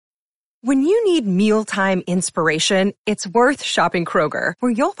When you need mealtime inspiration, it's worth shopping Kroger,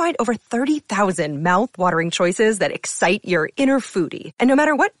 where you'll find over 30,000 mouth-watering choices that excite your inner foodie. And no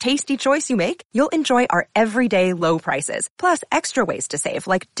matter what tasty choice you make, you'll enjoy our everyday low prices, plus extra ways to save,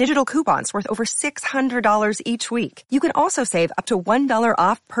 like digital coupons worth over $600 each week. You can also save up to $1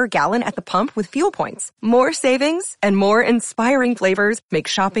 off per gallon at the pump with fuel points. More savings and more inspiring flavors make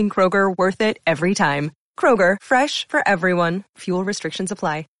shopping Kroger worth it every time. Kroger, fresh for everyone. Fuel restrictions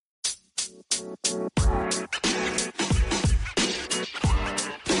apply.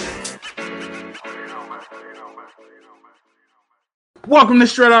 Welcome to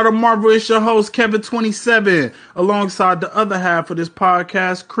Straight Outta Marvel. It's your host, Kevin27, alongside the other half of this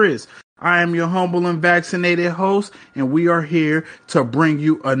podcast, Chris. I am your humble and vaccinated host, and we are here to bring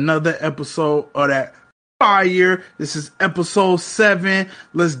you another episode of that fire. This is episode 7.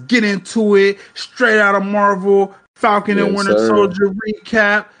 Let's get into it. Straight Outta Marvel, Falcon and Winter Soldier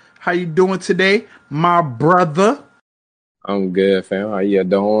recap. How you doing today, my brother? I'm good, fam. How you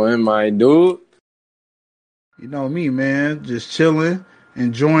doing, my dude? You know me, man. Just chilling,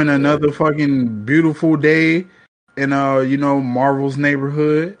 enjoying another fucking beautiful day in Marvel's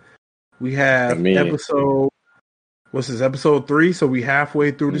neighborhood. We have episode 3, so we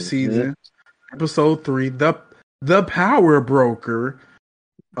halfway through the season. Episode 3, the Power Broker.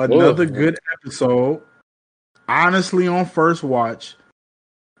 Another good episode. Honestly, on first watch,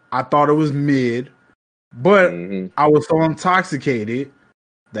 I thought it was mid, but I was so intoxicated.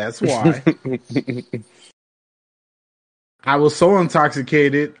 That's why. I was so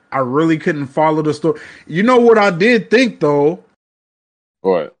intoxicated, I really couldn't follow the story. You know what I did think, though?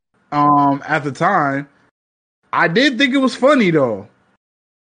 What? At the time, I did think it was funny, though.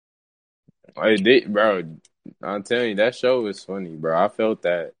 I did, bro. I'm telling you, that show was funny, bro. I felt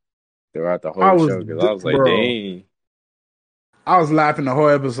that throughout the whole show because I was like, dang. I was laughing the whole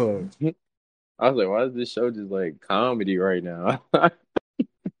episode. I was like, why is this show just like comedy right now?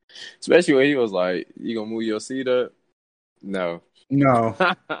 Especially when he was like, you gonna move your seat up? No.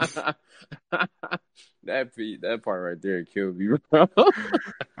 That part right there killed me, bro.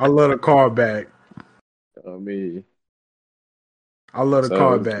 I love the callback. I mean, I love the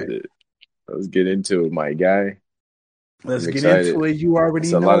callback. Let's get into it, my guy. Let's get into it. You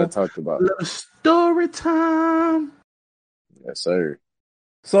already know. There's a lot to talk about. Story time. Yes, sir.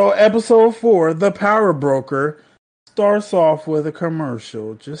 So, episode 4, The Power Broker, starts off with a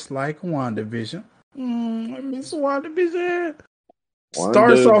commercial, just like WandaVision. I miss WandaVision.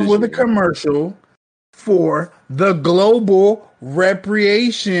 Starts off with a commercial for the global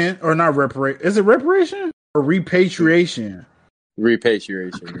repatriation, or not reparation. Is it reparation or repatriation?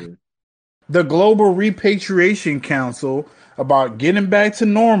 Repatriation. The Global Repatriation Council about getting back to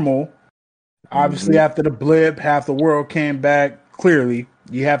normal. Obviously, after the blip, half the world came back. Clearly,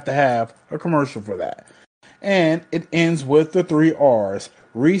 you have to have a commercial for that. And it ends with the 3 R's: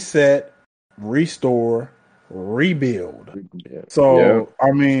 reset, restore, rebuild. So,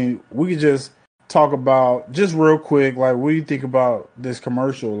 I mean, we could just talk about, just real quick, like, what do you think about this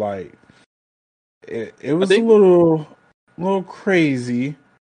commercial? Like, it was a little crazy,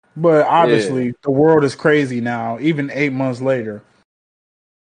 but obviously the world is crazy now, even 8 months later.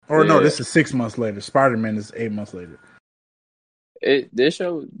 Or no, this is 6 months later. Spider-Man is 8 months later. This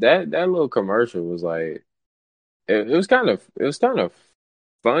show, that little commercial was like, it was kind of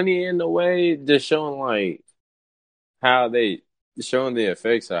funny in a way, just showing like how they showing the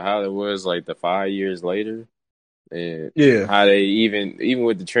effects of how it was like the 5 years later, and how they even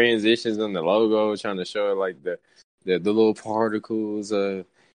with the transitions on the logo, trying to show like the little particles of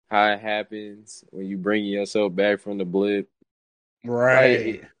how it happens when you bring yourself back from the blip,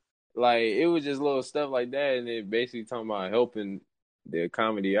 right? Like it was just little stuff like that, and it basically talking about helping the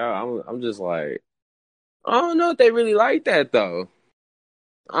comedy out. I'm just like, I don't know if they really like that though.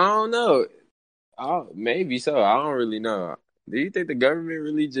 I don't know. Maybe so. I don't really know. Do you think the government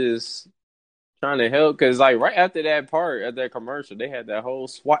really just trying to help? Because like right after that part of that commercial, they had that whole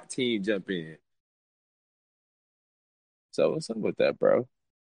SWAT team jump in. So what's up with that, bro?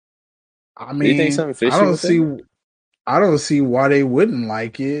 I mean, do you think something fishy I don't see why they wouldn't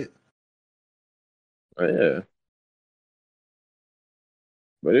like it. Oh, yeah.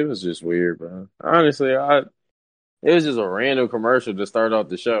 But it was just weird, bro. Honestly, it was just a random commercial to start off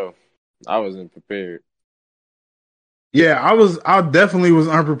the show. I wasn't prepared. Yeah, I definitely was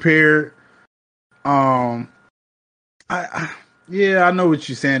unprepared. I know what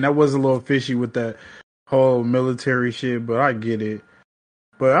you're saying. That was a little fishy with that whole military shit, but I get it.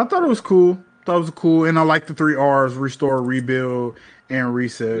 But I thought it was cool. And I like the 3 R's: restore, rebuild, and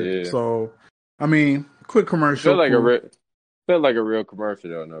reset. Yeah. So, I mean, quick commercial. Felt like a real commercial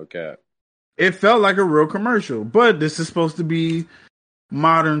though, no cap. It felt like a real commercial, but this is supposed to be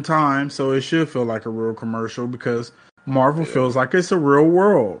modern times, so it should feel like a real commercial because Marvel feels like it's a real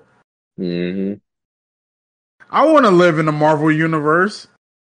world. Mm-hmm. I want to live in the Marvel universe.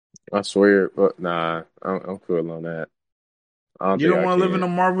 I swear, but nah, I'm cool on that. You don't want to live in the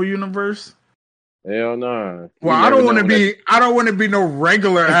Marvel universe? Hell nah. Well, I don't want to be. I don't want to be no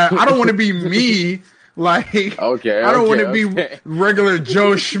regular. I don't want to be me. Like, okay, I don't want to be regular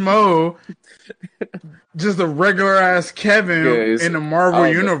Joe Schmo. Just a regular ass Kevin in the Marvel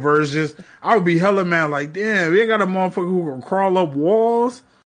universe. Just I would be hella mad. Like, damn, we ain't got a motherfucker who can crawl up walls,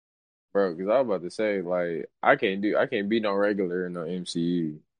 bro. Because I was about to say, like, I can't be no regular in the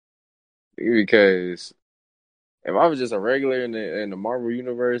MCU because if I was just a regular in the Marvel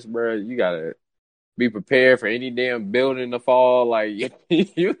universe, bro, you gotta be prepared for any damn building to fall. Like you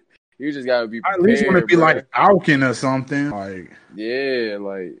just gotta be prepared. I at least want to be like Falcon or something. Like, yeah,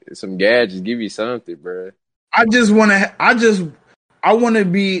 like some gadgets. Give you something, bro. I want to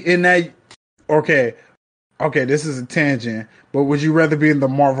be in that. Okay, this is a tangent. But would you rather be in the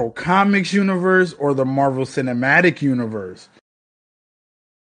Marvel Comics universe or the Marvel Cinematic universe?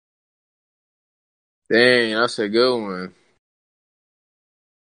 Dang, that's a good one.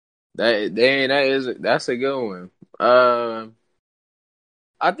 That's a good one.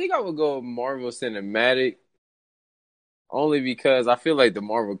 I think I would go Marvel Cinematic only because I feel like the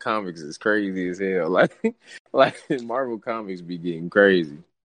Marvel Comics is crazy as hell. Like Marvel Comics be getting crazy.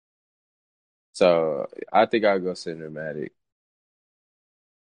 So I think I'll go Cinematic.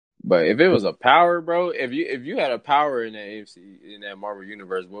 But if it was a power, bro, if you had a power in that Marvel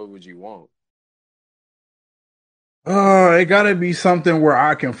universe, what would you want? It gotta be something where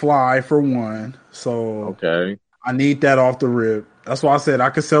I can fly for one. So okay, I need that off the rip. That's why I said I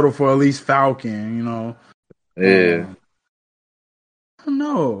could settle for at least Falcon. You know. Yeah. I don't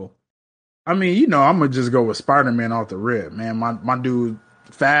know. I mean, you know, I'm gonna just go with Spider-Man off the rip, man. My dude,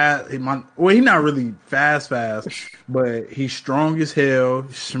 fast. He's not really fast, but he's strong as hell,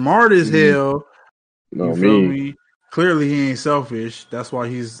 smart as hell. You feel me? Clearly, he ain't selfish. That's why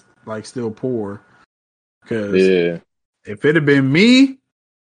he's like still poor. Because if it had been me,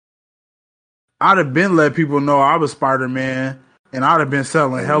 I'd have been let people know I was Spider-Man, and I'd have been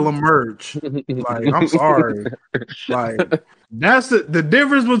selling hella merch. Like, I'm sorry. Like, that's the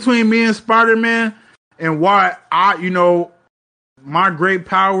difference between me and Spider-Man, and why my great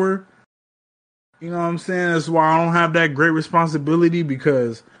power, you know what I'm saying? That's why I don't have that great responsibility,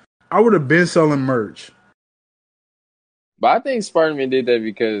 because I would have been selling merch. But I think Spider-Man did that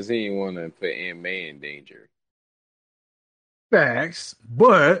because he didn't want to put Aunt May in danger. Facts,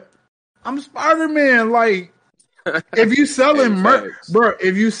 but I'm Spider-Man. Like, if you selling merch, bro,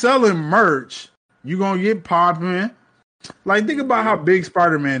 you gonna get popping. Like, think about how big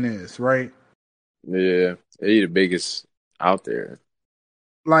Spider-Man is, right? Yeah, he's the biggest out there.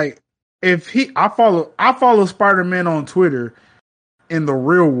 Like, I follow Spider-Man on Twitter in the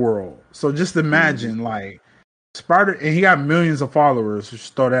real world. So just imagine, like, and he got millions of followers.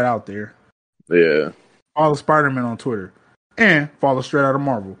 Just throw that out there. Yeah. Follow Spider-Man on Twitter. And follow Straight Outta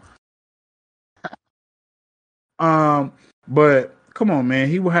Marvel. But come on, man.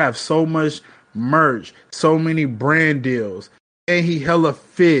 He will have so much merch, so many brand deals, and he hella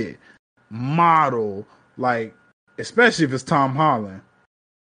fit, model, like, especially if it's Tom Holland.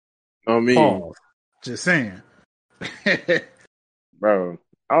 Just saying. Bro,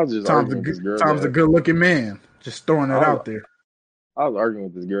 I was just arguing with this girl. Tom's a good-looking man. Just throwing that out there. I was arguing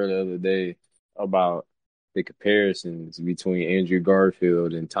with this girl the other day about the comparisons between Andrew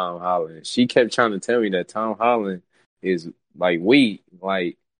Garfield and Tom Holland. She kept trying to tell me that Tom Holland is like weak,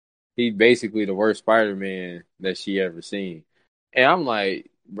 like he's basically the worst Spider-Man that she ever seen. And I'm like,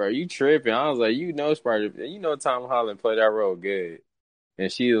 bro, you tripping? I was like, Tom Holland played that role good.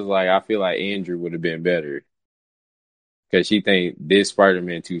 And she was like, I feel like Andrew would have been better because she think this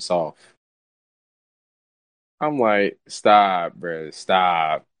Spider-Man too soft. I'm like, stop, bro,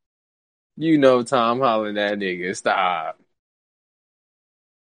 stop. You know Tom Holland, that nigga. Stop.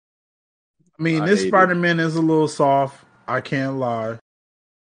 I mean, this Spider-Man is a little soft. I can't lie.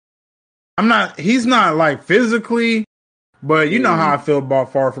 He's not like physically, but you know how I feel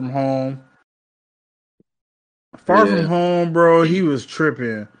about Far From Home. Far From Home, bro, he was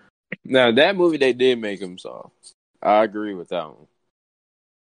tripping. Now, that movie, they did make him soft. I agree with that one.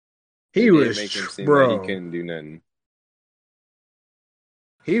 He was, make him seem bro. like he couldn't do nothing.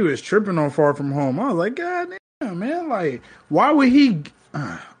 He was tripping on Far From Home. I was like, God damn, man. Like, why would he?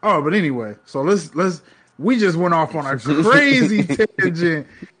 But anyway, so we just went off on a crazy tangent.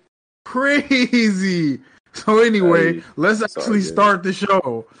 Crazy. So anyway, Hey, let's it's all actually good. start the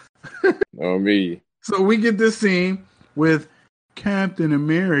show. On me. So we get this scene with Captain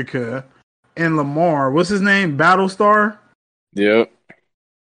America and Lamar. What's his name? Battlestar? Yep.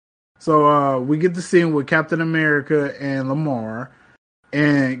 So we get the scene with Captain America and Lamar.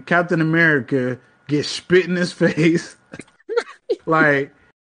 And Captain America gets spit in his face. Like,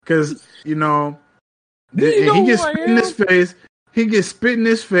 because, you know, Do you know he who gets I spit in his am? face. He gets spit in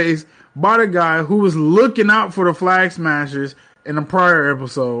his face by the guy who was looking out for the Flag Smashers in the prior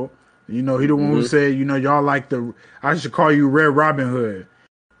episode. You know, he the one who said, you know, y'all like I should call you Red Robin Hood.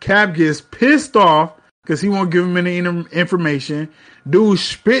 Cap gets pissed off because he won't give him any information. Dude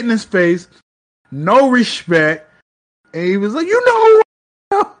spit in his face, no respect. And he was like, you know who I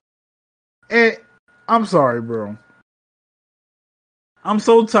am? And I'm sorry, bro. I'm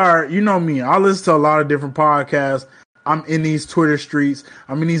so tired. You know me. I listen to a lot of different podcasts. I'm in these Twitter streets.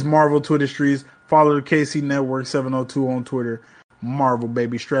 I'm in these Marvel Twitter streets. Follow the KC Network 702 on Twitter. Marvel,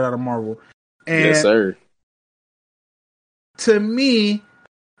 baby. Straight out of Marvel. And Yes, sir. to me,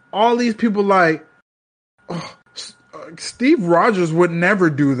 all these people like, Steve Rogers would never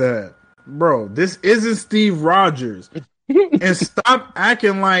do that. Bro, this isn't Steve Rogers. And stop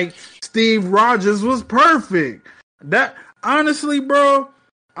acting like Steve Rogers was perfect. That honestly, bro,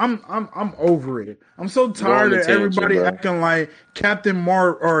 I'm over it. I'm so tired of everybody acting like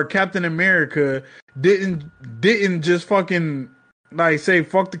Captain America didn't just fucking like say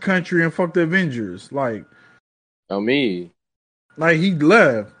fuck the country and fuck the Avengers. Like On me. Like he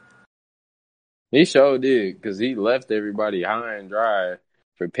left. He sure did, because he left everybody high and dry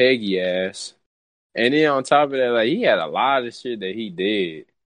for Peggy ass. And then on top of that, like, he had a lot of shit that he did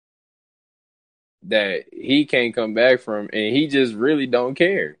that he can't come back from, and he just really don't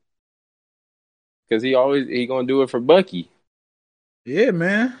care. Because he gonna do it for Bucky. Yeah,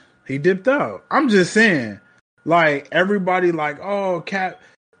 man. He dipped out. I'm just saying, like, everybody like, oh,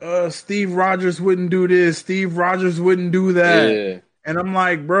 Steve Rogers wouldn't do this. Steve Rogers wouldn't do that. Yeah. And I'm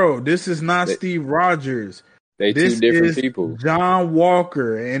like, bro, this is not Steve Rogers. This two different people. John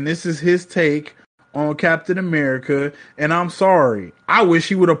Walker, and this is his take on Captain America. And I'm sorry. I wish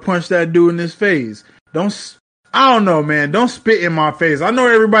he would have punched that dude in his face. I don't know, man. Don't spit in my face. I know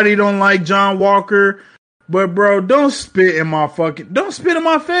everybody don't like John Walker, but bro, don't spit in my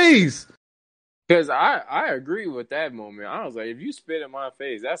face. Because I agree with that moment. I was like, if you spit in my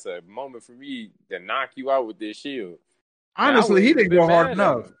face, that's a moment for me to knock you out with this shield. Honestly, he didn't go hard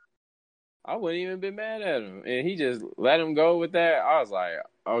enough. I wouldn't even been mad at him. And he just let him go with that. I was like,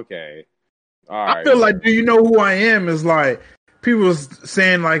 okay. All right. I feel like, do you know who I am? Is like, people was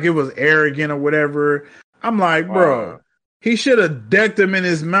saying like it was arrogant or whatever. I'm like, bro, he should have decked him in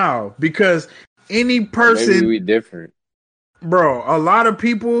his mouth, because any person. Maybe we different. Bro, a lot of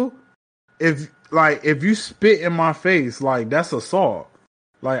people, if you spit in my face, like, that's assault.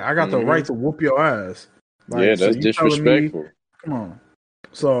 Like, I got the right to whoop your ass. Like, yeah, that's disrespectful. Come on.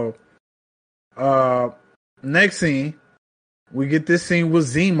 So, next scene, we get this scene with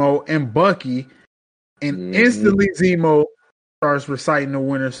Zemo and Bucky, and instantly Zemo starts reciting the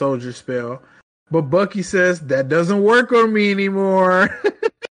Winter Soldier spell. But Bucky says, that doesn't work on me anymore.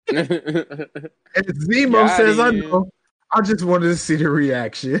 And Zemo says, I know. I just wanted to see the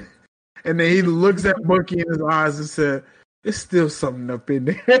reaction. And then he looks at Bucky in his eyes and said, there's still something up in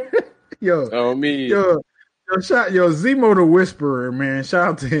there. Yo, Zemo the Whisperer, man. Shout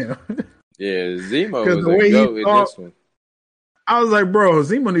out to him. Yeah, Zemo was the goat in this one. I was like, bro,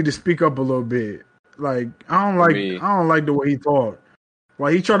 Zemo need to speak up a little bit. Like, I don't like the way he talked.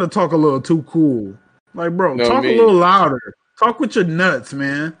 Like, he tried to talk a little too cool. Like, bro, talk a little louder. Talk with your nuts,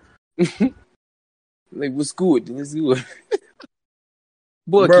 man. Like, what's good? Let's do it.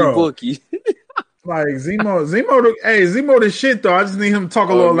 Bucky. Like, Zemo the shit, though. I just need him to talk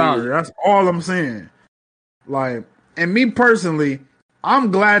a little louder. That's all I'm saying. Like, and me personally, I'm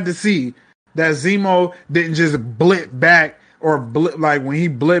glad to see that Zemo didn't just blip back, or like when he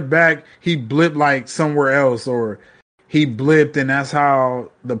blipped back, he blipped like somewhere else, or he blipped and that's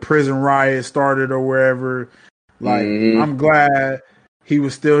how the prison riot started or wherever. Like, I'm glad he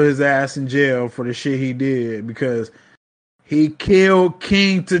was still his ass in jail for the shit he did, because he killed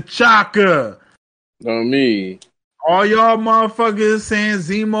King T'Chaka. On me. All y'all motherfuckers saying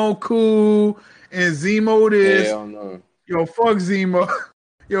Zemo cool and Zemo this. Hell no. Yo, fuck Zemo.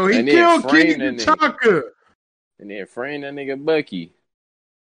 Yo, he killed King T'Chaka. And then frame that nigga Bucky.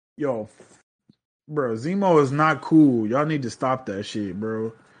 Yo, bro, Zemo is not cool. Y'all need to stop that shit,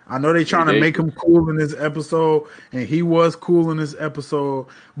 bro. I know they trying to make him cool in this episode, and he was cool in this episode,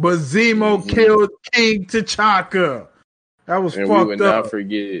 but Zemo killed King T'Chaka. That was fucked up. We would not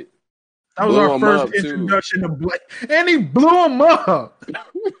forget it. That was our first introduction to Black, and he blew him up. That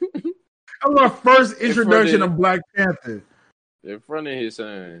was our first introduction of Black Panther. In front of his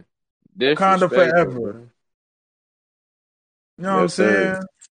son. Wakanda forever. Bro. You know what I'm saying? You know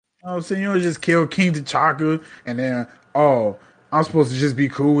what I'm saying? You don't just kill King T'Chaka and then, oh, I'm supposed to just be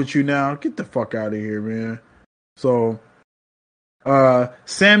cool with you now. Get the fuck out of here, man. So,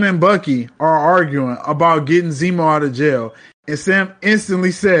 Sam and Bucky are arguing about getting Zemo out of jail. And Sam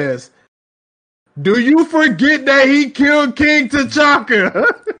instantly says, "Do you forget that he killed King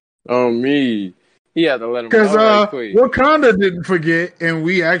T'Chaka?" Oh, me. He had to let him go right quick. Wakanda didn't forget, and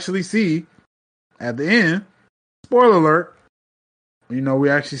we actually see at the end, spoiler alert, you know, we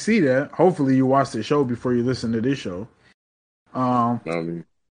actually see that. Hopefully you watch the show before you listen to this show.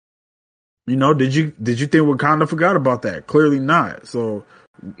 You know, did you think Wakanda forgot about that? Clearly not. So,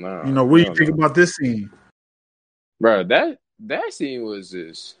 you know, what do you think about this scene? Bro, that scene was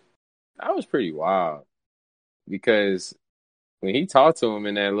that was pretty wild. Because when he talked to him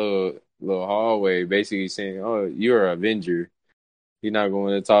in that little hallway, basically saying, "Oh, you're an Avenger. He's not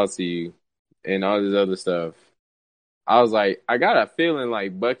going to talk to you," and all this other stuff. I was like, I got a feeling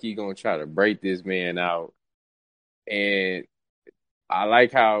like Bucky gonna try to break this man out. And I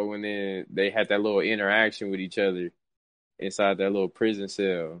like how when they had that little interaction with each other inside that little prison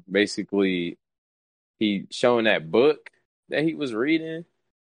cell. Basically, he showing that book that he was reading.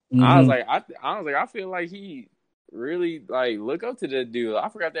 Mm-hmm. I was like, I feel like he really like look up to that dude. I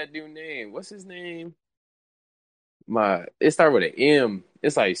forgot that dude's name. What's his name? It started with an M.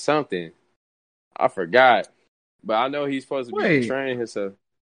 It's like something. I forgot. But I know he's supposed to be portraying himself.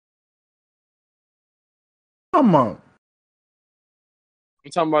 Come on.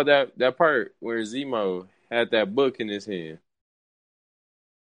 I'm talking about that part where Zemo had that book in his hand.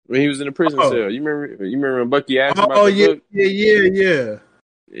 When he was in the prison cell. You remember when Bucky asked about the book?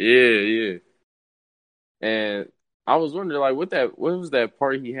 Yeah. And I was wondering, like, what was that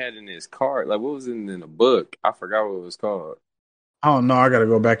part he had in his card? Like, what was in the book? I forgot what it was called. I don't know. I got to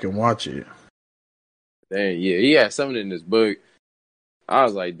go back and watch it. Dang, yeah, he had something in this book. I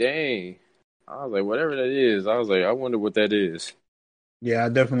was like, dang. I was like, whatever that is. I was like, I wonder what that is. Yeah, I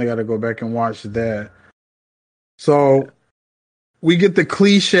definitely got to go back and watch that. So we get the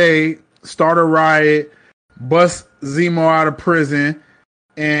cliche, start a riot, bust Zemo out of prison.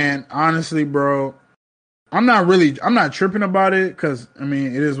 And honestly, bro, I'm not tripping about it because, I mean,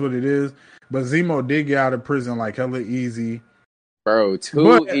 it is what it is. But Zemo did get out of prison like hella easy. Bro,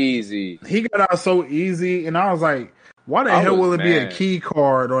 too easy. He got out so easy. And I was like, why the hell will it be a key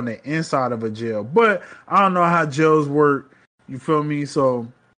card on the inside of a jail? But I don't know how jails work. You feel me?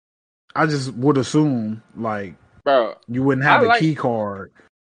 So I just would assume, like, bro, you wouldn't have a key card.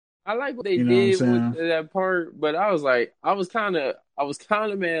 I like what they did with that part, but I was like, I was kind of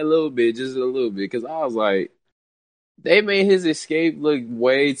mad a little bit, just a little bit, because I was like, they made his escape look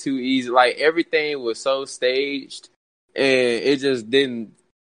way too easy. Like, everything was so staged, and it just didn't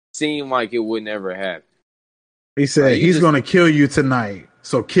seem like it would never happen. He said, he's going to kill you tonight,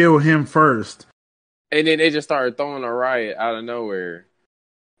 so kill him first. And then they just started throwing a riot out of nowhere.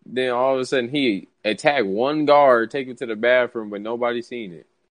 Then all of a sudden, he attacked one guard, take him to the bathroom, but nobody seen it.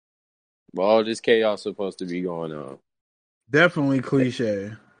 But all this chaos supposed to be going on. Definitely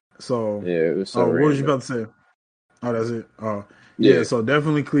cliche. So yeah, it was so what was you about to say? Oh, that's it. Oh, yeah. So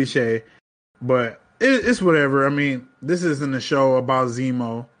definitely cliche, but it's whatever. I mean, this isn't a show about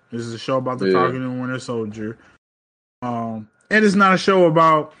Zemo. This is a show about the Falcon and Winter Soldier. And it's not a show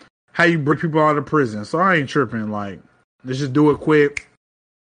about how you break people out of prison. So I ain't tripping. Like, let's just do it quick,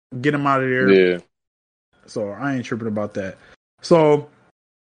 get them out of there. Yeah. So I ain't tripping about that. So.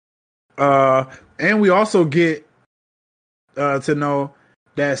 And we also get to know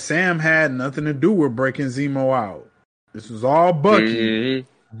that Sam had nothing to do with breaking Zemo out. This was all Bucky.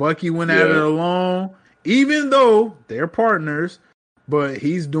 Mm-hmm. Bucky went at it alone, even though they're partners, but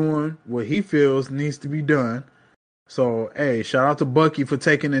he's doing what he feels needs to be done. So, hey, shout out to Bucky for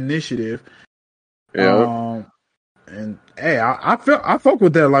taking initiative. Yeah. And hey, I fuck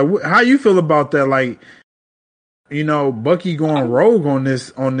with that. Like, how you feel about that? Like, you know, Bucky going rogue on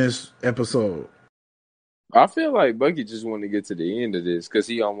this episode. I feel like Bucky just wanted to get to the end of this because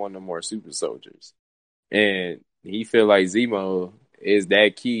he don't want no more super soldiers, and he feel like Zemo is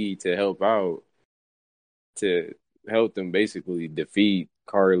that key to help out, to help them basically defeat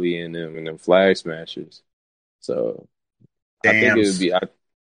Carly and them and them Flag Smashers. So I think it would be.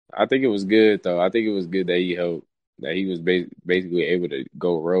 I think it was good though. I think it was good that he helped. That he was basically able to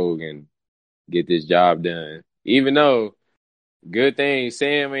go rogue and get this job done. Even though, good thing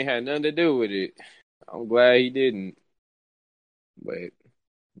Sam ain't had nothing to do with it. I'm glad he didn't. But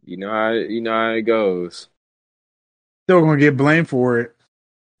you know how it goes. Still gonna get blamed for it.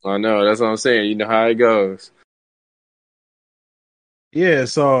 I know, that's what I'm saying. You know how it goes. Yeah,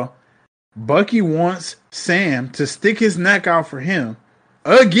 so Bucky wants Sam to stick his neck out for him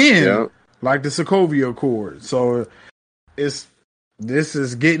again, Yep. like the Sokovia Accord. So this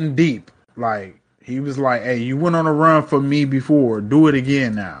is getting deep. Like he was like, "Hey, you went on a run for me before. Do it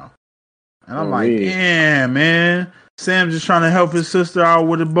again now." And I'm On like, me. "Damn, man, Sam just trying to help his sister out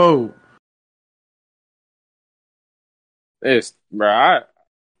with a boat." It's bro, I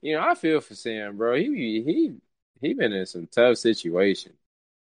feel for Sam, bro. He been in some tough situations.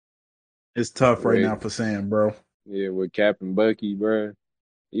 It's tough right now With for Sam, bro. with Captain Bucky, bro.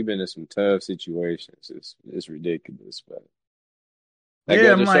 He been in some tough situations. It's ridiculous, but that Yeah,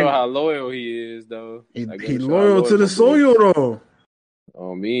 goes I'm to show like, how loyal he is, though. That goes he to show how loyal loyal to the my boy is. soil though.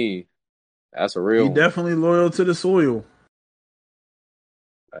 On me, that's a He real one. definitely loyal to the soil.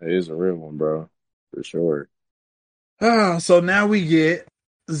 That is a real one, bro, for sure. So now we get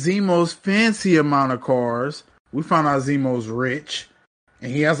Zemo's fancy amount of cars. We found out Zemo's rich,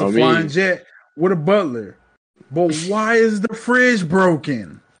 and he has a On flying me, jet with a butler. But why is the fridge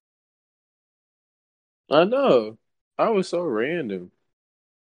broken? I know. I was so random.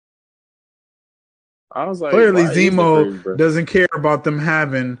 I was like, Clearly, why is the Zemo fridge, bro? doesn't care about them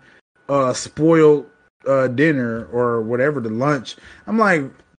having a spoiled dinner or whatever the lunch. I'm like,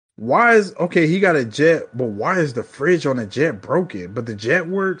 why is okay? He got a jet, but why is the fridge on the jet broken? But the jet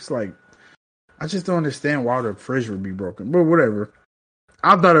works. Like, I just don't understand why the fridge would be broken. But whatever.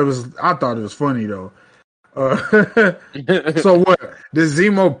 I thought it was funny though. So what? Does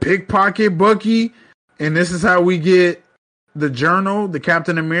Zemo pickpocket Bucky, and this is how we get the journal, the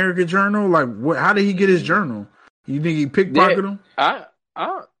Captain America journal? Like, what? How did he get his journal? You think he Yeah, pickpocketed him? I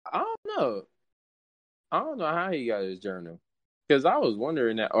don't know. I don't know how he got his journal because I was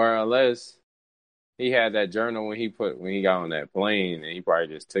wondering that, or unless he had that journal when he got on that plane and he probably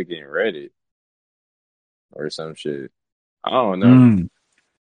just took it and read it or some shit. I don't know,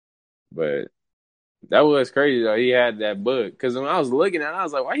 but that was crazy though. He had that book because when I was looking at it, I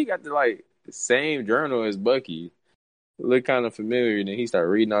was like, why he got the same journal as Bucky? It looked kind of familiar. And then he started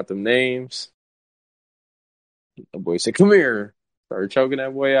reading out them names. The boy said, "Come here." Started choking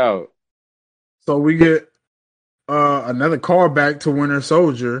that boy out. So we get another callback to Winter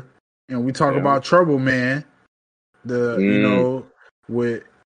Soldier, and we talk Yeah. about Trouble Man. The Mm, with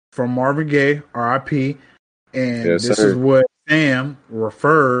from Marvin Gaye, R.I.P. And yes, this is sir. what Sam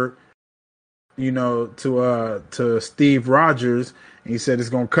referred, to Steve Rogers. And he said it's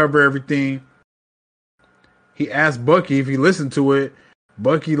gonna cover everything. He asked Bucky if he listened to it.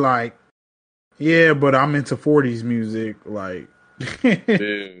 Bucky like, yeah, but I'm into 40s music. Like,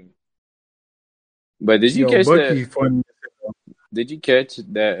 Dude. But did you yo, catch that? Bucky funny. Did you catch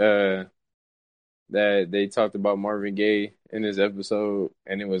that they talked about Marvin Gaye in this episode,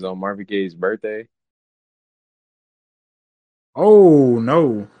 and it was on Marvin Gaye's birthday? Oh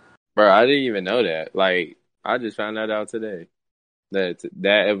no. Bro, I didn't even know that. Like, I just found that out today. That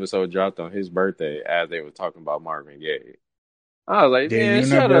episode dropped on his birthday as they were talking about Marvin Gaye. I was like, The man,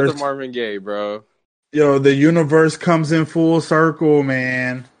 shout out to universe, Marvin Gaye, bro. the universe comes in full circle,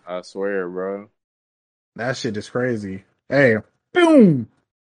 man. I swear, bro. That shit is crazy. Hey, boom.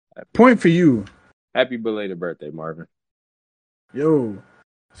 Point for you. Happy belated birthday, Marvin. Yo.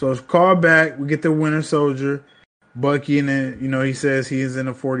 So it's called back. We get the Winter Soldier. Bucky, and then, he says he is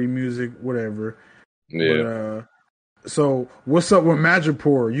into 40 music, whatever. Yeah. But so what's up with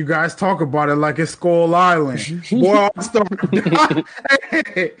Madripoor? You guys talk about it like it's Skull Island. Boy, I started dying.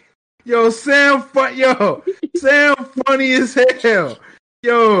 Hey, Sam funny as hell.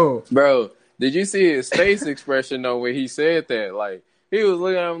 Yo. Bro, did you see his face expression though when he said that? Like, he was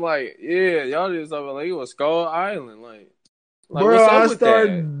looking at him like, yeah, y'all did something like it was Skull Island. Like Bro, what's up I with that?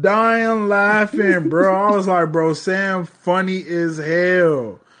 started dying laughing, bro. I was like, bro, Sam funny as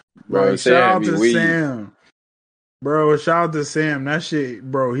hell. Bro, Like, shout Sam out be to weak. Sam. Bro, shout out to Sam. That shit,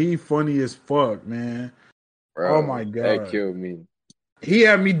 bro, he funny as fuck, man. Oh my Bro, that god. killed me. He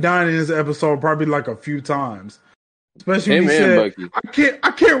had me dying in this episode probably like a few times. Especially when Him he and said, Bucky.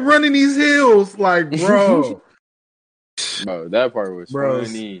 I can't run in these hills. Like, bro. Bro, that part was Bro,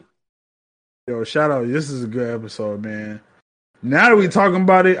 funny. yo, shout out. This is a good episode, man. Now that we talking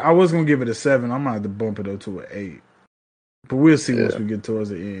about it, I was gonna give it a 7. I'm gonna have to bump it up to an 8. But we'll see once we get towards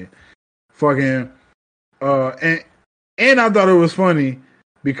the end. Fucking and I thought it was funny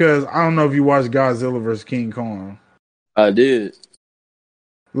because I don't know if you watched Godzilla vs. King Kong. I did.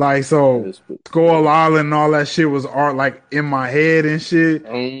 Like, so Skull Island and all that shit was art like in my head and shit.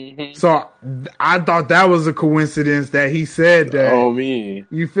 Mm-hmm. So I thought that was a coincidence that he said that. Oh, me.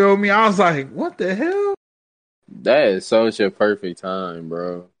 You feel me? I was like, what the hell? That is such a perfect time,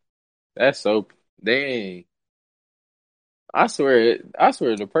 bro. That's so dang. I swear,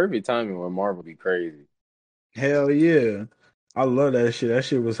 the perfect timing when Marvel be crazy. Hell yeah. I love that shit. That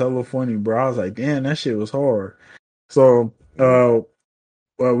shit was hella funny, bro. I was like, damn, that shit was hard. So, well,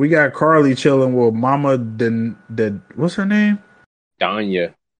 we got Carly chilling with Mama what's her name?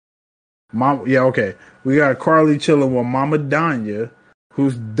 Danya. Mom, yeah, okay. We got Carly chilling with Mama Danya,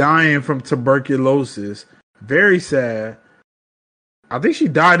 who's dying from tuberculosis. Very sad. I think she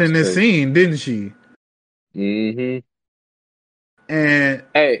died in this scene, didn't she? Mm-hmm. And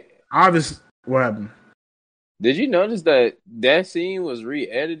hey, obviously, what happened? Did you notice that scene was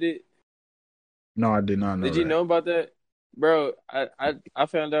re-edited? No, I did not know. Did you know about that, bro? I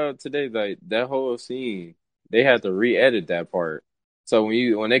found out today like that whole scene they had to re-edit that part. So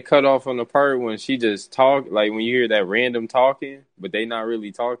when they cut off on the part when she just talked, like when you hear that random talking, but they not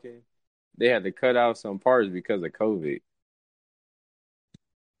really talking, they had to cut out some parts because of COVID.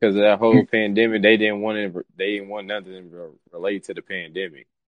 Because of that whole pandemic, they didn't want nothing to relate to the pandemic.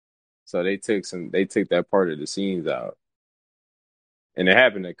 So they took that part of the scenes out. And it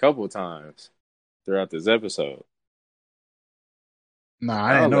happened a couple times throughout this episode. Nah,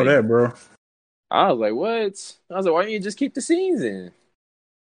 I didn't know that, bro. I was like, what? I was like, why don't you just keep the scenes in?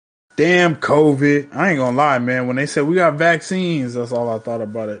 Damn COVID. I ain't gonna lie, man. When they said we got vaccines, that's all I thought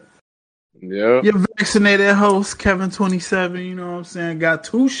about it. Yeah. You're vaccinated host, Kevin 27, you know what I'm saying? Got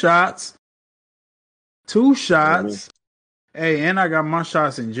 2 shots. 2 shots. Hey, and I got my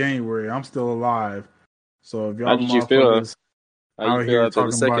shots in January. I'm still alive. So if y'all How did you feel? How you feel after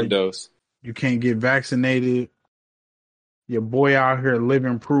the second dose? You can't get vaccinated. Your boy out here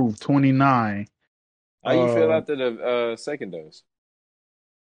living proof, 29. How you feel after the second dose?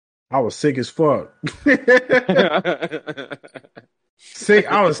 I was sick as fuck.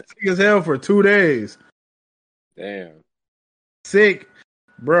 Sick. I was sick as hell for 2 days. Damn. Sick,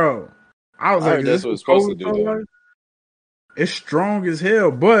 bro. I was like, that's what it's supposed to do. Though. It's strong as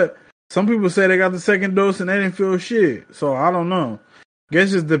hell, but some people say they got the second dose and they didn't feel shit. So I don't know.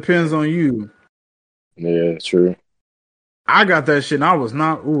 Guess it depends on you. Yeah, true. I got that shit and I was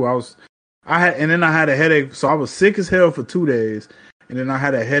not. And then I had a headache. So I was sick as hell for 2 days. And then I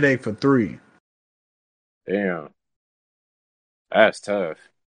had a headache for 3. Damn. That's tough.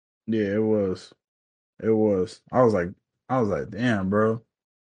 Yeah, it was. It was. I was like, damn, bro.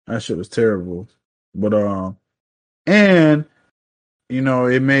 That shit was terrible. But and you know,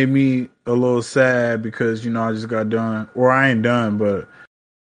 it made me a little sad because, you know, I just got done, or I ain't done, but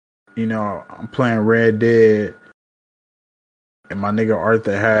you know, I'm playing Red Dead and my nigga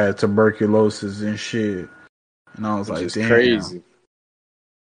Arthur had tuberculosis and shit. And I was like, damn. Crazy.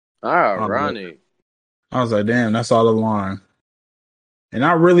 Ironic. I was like, damn, that's all the line. And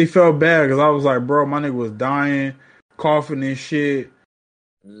I really felt bad because I was like, bro, my nigga was dying, coughing and shit.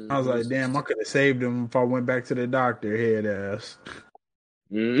 I was like, damn, I could have saved him if I went back to the doctor, head ass.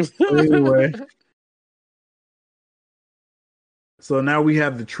 Anyway. So now we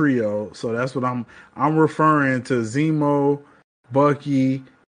have the trio. So that's what I'm referring to Zemo, Bucky,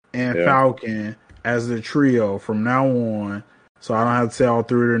 and Falcon as the trio from now on. So I don't have to say all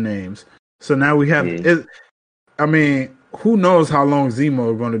 3 of their names. So now we have it. I mean, who knows how long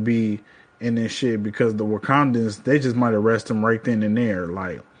Zemo is going to be in this shit because the Wakandans, they just might arrest him right then and there.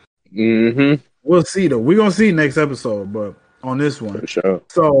 Like, we'll see though. We're going to see next episode, but on this one. For sure.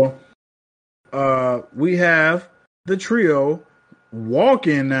 So, we have the trio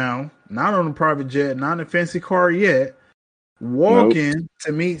walking now, not on a private jet, not in a fancy car yet, walking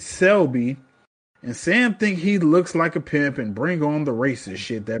to meet Selby. And Sam think he looks like a pimp and bring on the racist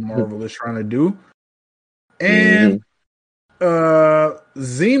shit that Marvel is trying to do. And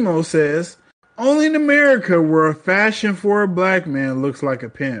Zemo says, only in America where a fashion for a black man looks like a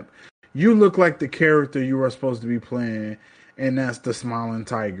pimp. You look like the character you are supposed to be playing, and that's the smiling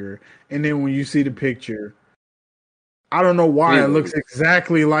tiger. And then when you see the picture, I don't know why it looks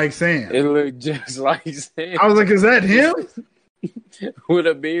exactly like Sam. It looked just like Sam. I was like, is that him? With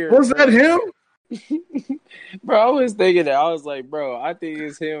a beard. Was that him? Bro, I was thinking that. I was like, bro, I think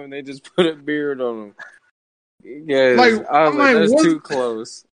it's him, and they just put a beard on him. Yes, like, I was like, that's too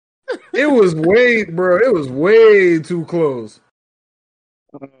close. It was way too close.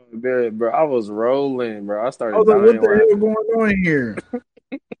 Oh, man, bro, I was rolling, bro. I started. I was like, what the hell going on here?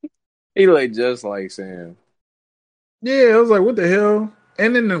 He looked just like Sam. Yeah, I was like, what the hell?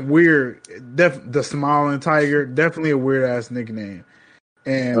 And then the smiling tiger, definitely a weird ass nickname.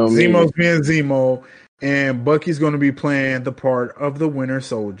 And Oh Zemo's man. being Zemo, and Bucky's going to be playing the part of the Winter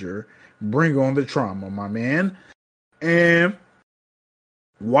Soldier. Bring on the trauma, my man. And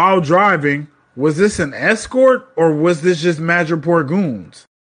while driving, was this an escort or was this just Madripoor goons?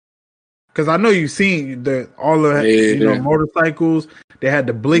 Because I know you've seen all the Yeah. motorcycles. They had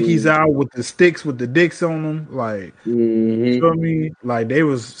the blickies Mm-hmm. out with the sticks with the dicks on them. Like, you Mm-hmm. feel me? Like they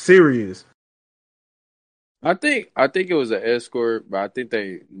was serious. I think it was an escort, but I think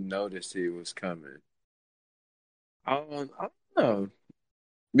they noticed he was coming. I don't know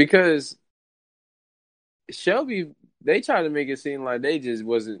because Shelby they tried to make it seem like they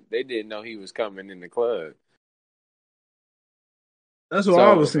didn't know he was coming in the club. That's what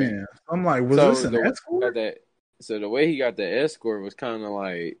I was So saying. I'm like, was this so an the way he got escort? that so the way he got the escort was kind of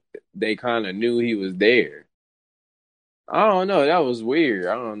like they kind of knew he was there. I don't know. That was weird.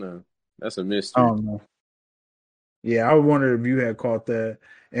 I don't know. That's a I mystery. don't know. Yeah, I wondered if you had caught that.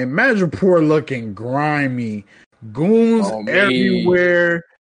 And Madripoor looking grimy, goons Oh me, everywhere.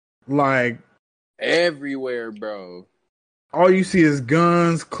 Like everywhere, bro. all you see is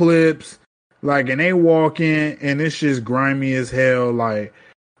guns, clips. Like, and they walk in, and it's just grimy as hell. Like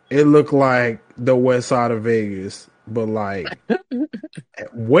it looked like the west side of Vegas, but like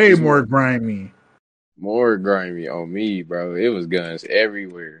way Just more grimy, more grimy on me, bro. It was guns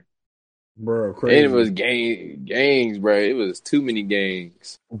everywhere. bro. And it Crazy, was gangs, bro. It was too many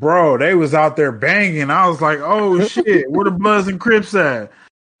gangs. bro. They was out there banging. I was like, oh shit, where the Bloods and Crips at?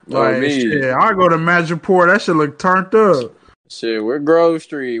 Oh Like me. shit, I go to Madripoor. That shit look turned up. Shit, where Grove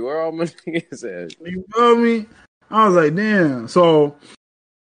Street? Where all my niggas at? You feel me? I was like, damn. So,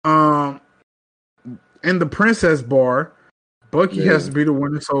 um, in the Princess Bar, Bucky has to Yeah. be the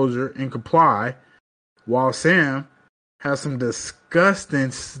Winter Soldier and comply, while Sam has some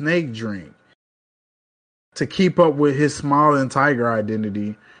disgusting snake drink to keep up with his smiling tiger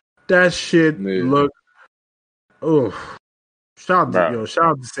identity. That shit Yeah. look. Ugh. Bro. Shout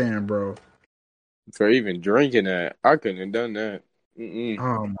out to Sam, bro. For even drinking that, I couldn't have done that. Mm-mm.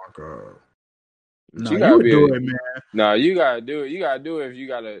 Oh my god. But No, you you gotta would be do a it, man. nah, you gotta do it. You gotta do it if you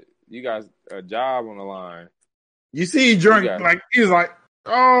got a job on the line. You see, he You drunk got like he was like,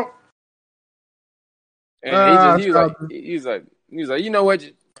 oh, and he just shout out he was like, you know what?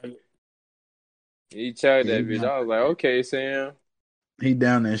 He chugged to- that bitch. I was like, okay, Sam. he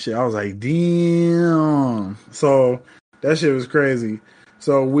down that shit. I was like, damn. So that shit was crazy.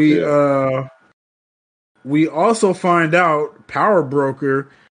 So Yeah. we also find out Power Broker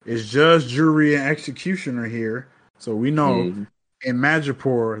is judge, jury, and executioner here. So we know Mm-hmm. in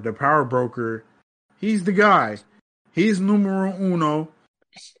Madripoor, the Power Broker, he's the guy. He's numero uno.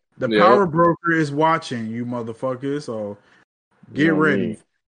 The Yep. Power Broker is watching you motherfuckers. So You get know ready me.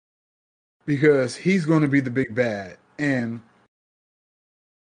 because he's going to be the big bad. And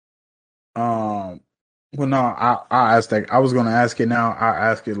well, no, I asked that. I was going to ask it now.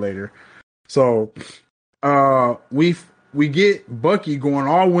 I'll ask it later. So we get Bucky going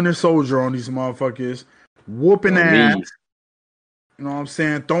all Winter Soldier on these motherfuckers, whooping On ass. me. You know what I'm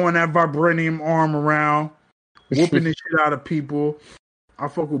saying? Throwing that vibranium arm around, whooping the shit out of people. I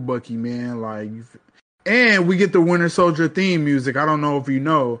fuck with Bucky, man. Like, and we get the Winter Soldier theme music. I don't know if you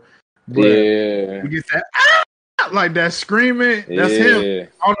know, but Yeah. we get that like that screaming. That's him. Yeah.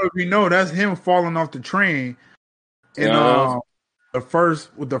 I don't know if you know. That's him falling off the train in Uh-huh. the first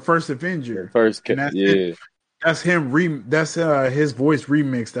The Avenger, first and that's it. yeah. That's him. That's his voice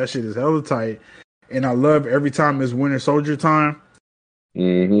remix. That shit is hella tight, and I love every time it's Winter Soldier time.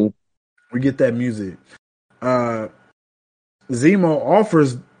 Mm-hmm. We get that music. Zemo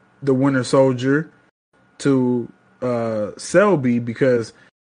offers the Winter Soldier to Selby because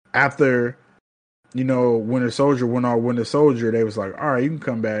after Winter Soldier went on Winter Soldier, they was like, all right, you can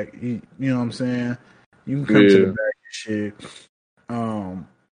come back. You know what I'm saying? You can come to the Yeah. back and shit.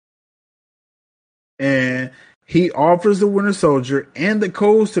 And he offers the Winter Soldier and the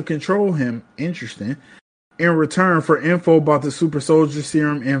codes to control him. Interesting. In return for info about the Super Soldier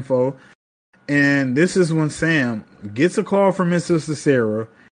Serum info. And this is when Sam gets a call from his sister Sarah,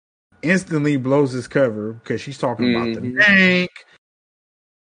 instantly blows his cover because she's talking about the bank.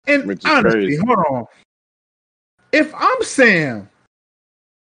 And Which is honestly, crazy. hold on. If I'm Sam,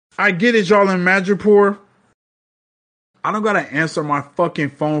 I get it, y'all in Madripoor. I don't gotta answer my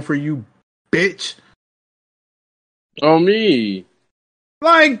fucking phone for you, bitch. On me.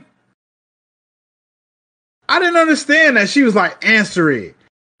 Like, I didn't understand that she was like, answer it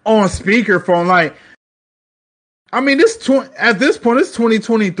on speakerphone. Like, I mean, at this point, it's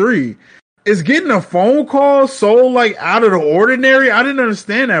 2023. Is getting a phone call so like out of the ordinary? I didn't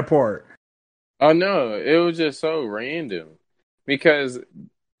understand that part. Oh no, it was just so random. because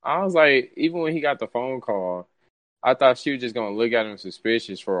I was like, even when he got the phone call, I thought she was just gonna look at him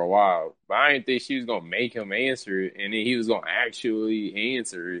suspicious for a while, but I didn't think she was gonna make him answer it, and then he was gonna actually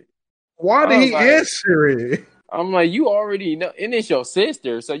answer it. Why I did was he like, answer it? I'm like, you already know, and it's your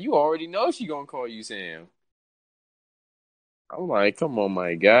sister, so you already know she gonna call you Sam. I'm like, come on,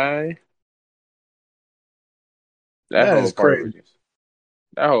 my guy. That That whole is part was crazy.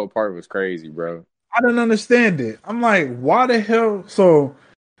 that whole part was crazy, bro. I didn't understand it. I'm like, why the hell? So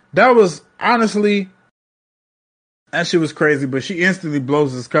that was honestly, that shit was crazy. But she instantly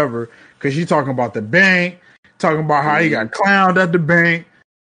blows his cover because she talking about the bank, talking about how he Mm-hmm. got clowned at the bank.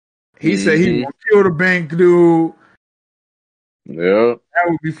 He said he Mm-hmm. gonna kill the bank dude. Yep. That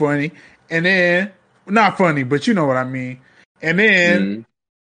would be funny. And then, not funny, but you know what I mean. And then Mm-hmm.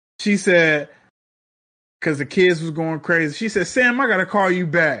 she said, because the kids was going crazy, she said, Sam, I gotta call you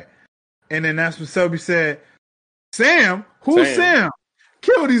back. And then that's when Selby said, Sam? Who's Sam. Sam?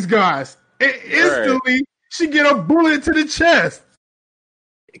 Kill these guys. And Right. instantly, she get a bullet to the chest.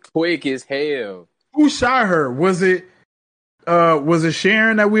 Quick as hell. Who shot her? Was it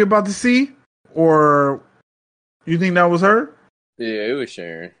Sharon that we about to see? Or you think that was her? Yeah, it was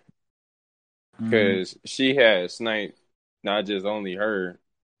Sharon. Mm. Because she had sniped not just only her,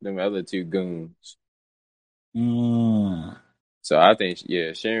 them other two goons. Mm. So I think,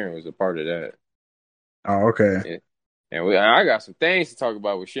 yeah, Sharon was a part of that. Oh, okay. Yeah. And I got some things to talk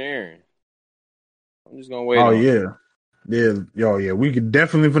about with Sharon. I'm just gonna wait Oh, on it. yeah. Yeah, yo, yeah. We could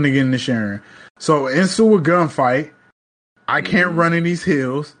definitely finna get into Sharon. So, ensue a gunfight. I can't Mm-hmm. run in these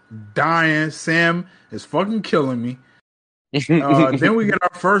hills. Dying. Sam is fucking killing me. Then we get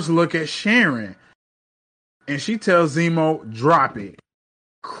our first look at Sharon. And she tells Zemo, drop it.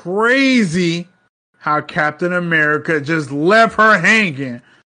 Crazy how Captain America just left her hanging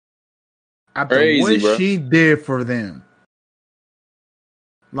after Crazy, what bro. she did for them.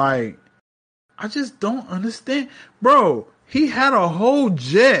 Like, I just don't understand. Bro, he had a whole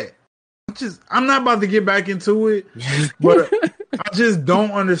jet. I'm not about to get back into it, but I just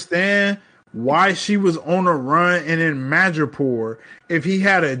don't understand why she was on a run and in Madripoor if he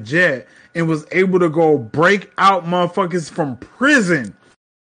had a jet and was able to go break out motherfuckers from prison.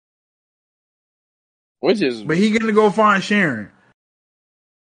 Which is But he gonna go find Sharon.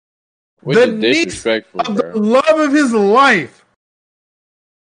 which The is niece disrespectful, of the bro. love of his life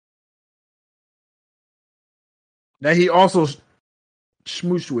that he also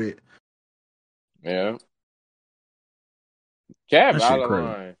smooshed with. Yeah. Cap That out shit of crazy.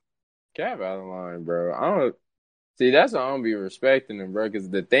 line. Cap out of line, bro. I don't see that's why I don't be respecting him, bro, because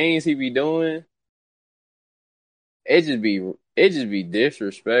the things he be doing, it just be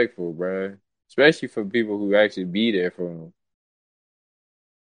disrespectful, bro. Especially for people who actually be there for him.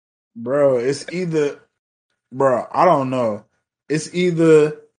 Bro, it's either bro, I don't know. It's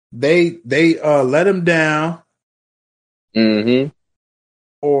either they let him down Mm-hmm.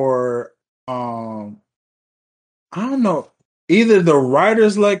 or I don't know. Either the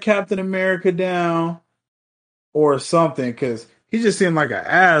writers let Captain America down or something cuz he just seemed like an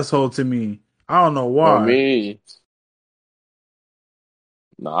asshole to me. I don't know Well, why. me,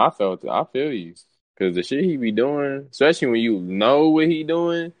 no, I feel you. Because the shit he be doing, especially when you know what he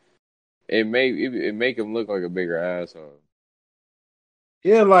doing, it make him look like a bigger asshole.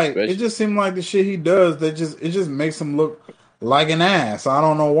 Yeah, like it Especially, just seemed like the shit he does that just it just makes him look like an ass. I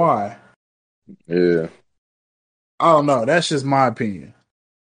don't know why. yeah. I don't know. That's just my opinion.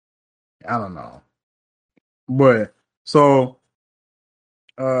 I don't know. But so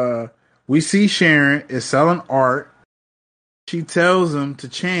uh we see Sharon is selling art. She tells him to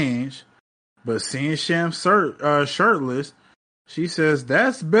change, but seeing shirtless, she says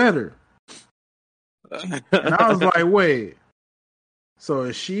that's better. And I was like, wait, so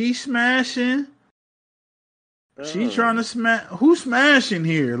is she smashing? She trying to smash? Who's smashing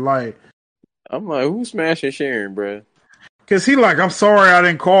here? Like, I'm like, who's smashing Sharon, bro? cause he like, I'm sorry I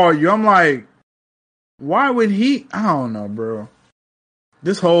didn't call you. I'm like, why would he? I don't know, bro.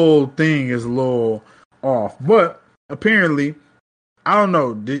 This whole thing is a little off, but apparently, I don't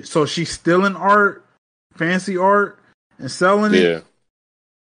know. So she's stealing art, fancy art, and selling it. Yeah.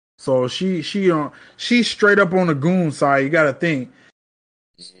 So she's straight up on the goon side. You got to think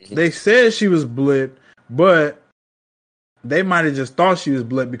they said she was blipped, but they might have just thought she was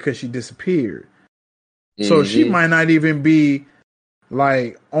blipped because she disappeared. So she Mm-hmm. might not even be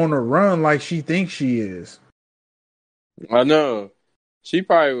like on a run like she thinks she is. I know. She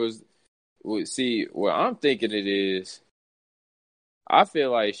probably was. See, what I'm thinking it is, I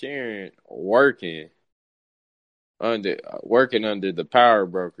feel like Sharon working under the power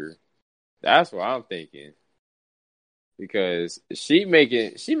broker. That's what I'm thinking. because she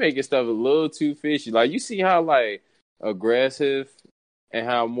making stuff a little too fishy. Like you see how like aggressive and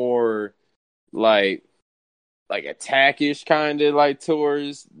how more like attackish kind of like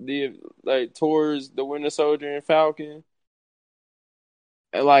towards the Winter Soldier and Falcon.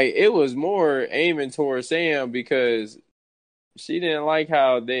 And like it was more aiming towards Sam because she didn't like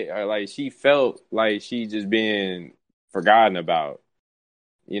how they or like she felt like she just being forgotten about.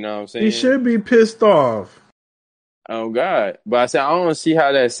 You know what I'm He saying? should be pissed off. Oh God. But I said I don't see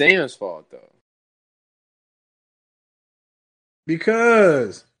how that's Sam's fault though.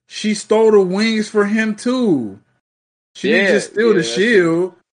 Because she stole the wings for him too. She didn't Yeah, just steal the yeah, that's true.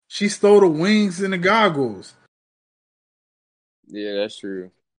 shield. She stole the wings and the goggles. Yeah, that's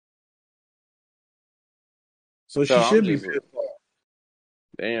true. So So she I'm should be just pissed off.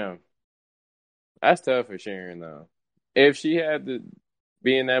 damn. That's tough for Sharon though. If she had to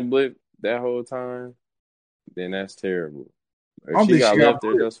be in that blip that whole time, then that's terrible. I If don't she think she got got left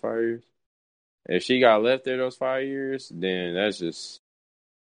there those 5 years, then that's just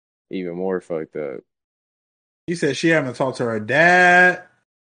even more fucked up. She said she haven't talked to her dad.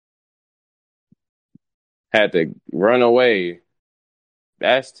 Had to run away.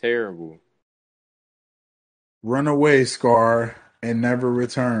 That's terrible. Run away, Scar, and never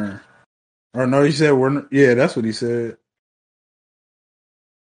return. Or no, he said yeah, that's what he said.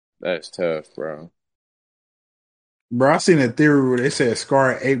 That's tough, bro. Bro, I seen a theory where they said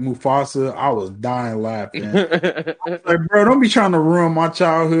Scar ate Mufasa. I was dying laughing. Like, bro, don't be trying to ruin my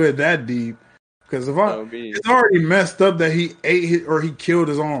childhood that deep. Because No, me. it's already messed up that he or he killed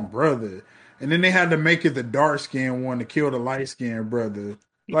his own brother, and then they had to make it the dark skinned one to kill the light skinned brother.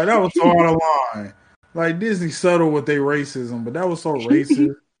 Like that was so out of line. Like Disney subtle with their racism, but that was so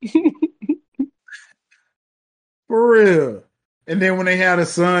racist for real. And then when they had a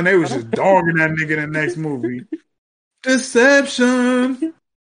son, they was just dogging that nigga in the next movie. Deception,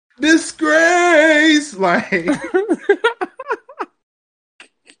 disgrace, like.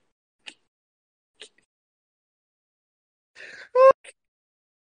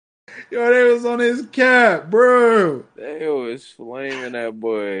 Yo, they was on his cap, bro. They was flaming that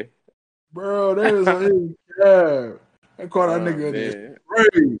boy. Bro, they was on his cap. I caught that Oh nigga this man,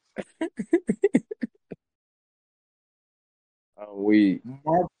 crazy. I'm weak.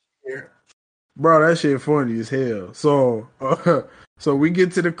 Bro, that shit funny as hell. So, so we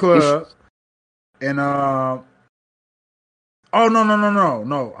get to the club, and oh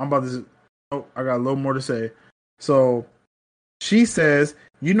no! I'm about to. Oh, I got a little more to say. So she says,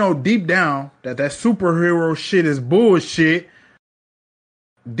 you know, deep down that superhero shit is bullshit.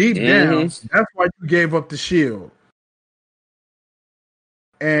 Deep down, Mm-hmm. that's why you gave up the shield.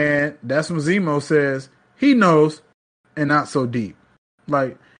 And that's when Zemo says he knows, and not so deep.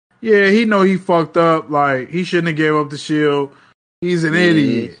 Like, yeah, he know he fucked up. Like, he shouldn't have gave up the shield. He's an Mm-hmm.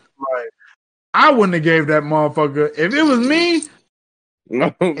 idiot. Like, I wouldn't have gave that motherfucker. If it was me,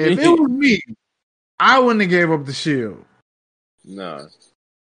 No, if it me. was me, I wouldn't have gave up the shield. No,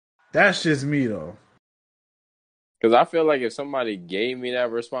 That's just me though. because I feel like if somebody gave me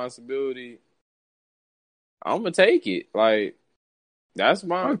that responsibility, I'm gonna take it. Like that's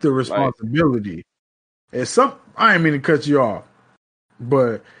my Fuck the like. responsibility. I ain't mean to cut you off,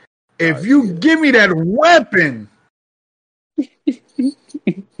 but if You you give me that weapon,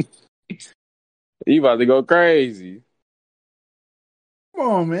 about to go crazy. come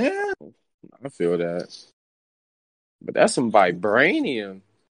on, man. I feel that, but that's some vibranium.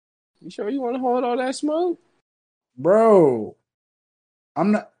 You sure you want to hold all that smoke? Bro,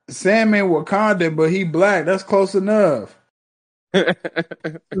 I'm not Sam ain't Wakanda, but he black. That's close enough. His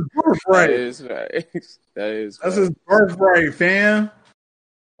That birthright. is facts. That is That's facts. his birthright, fam.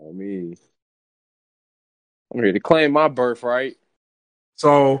 I mean, I'm here to claim my birthright.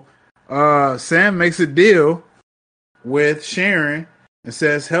 So Sam makes a deal with Sharon and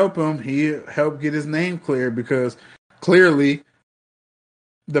says help him. He help get his name cleared because clearly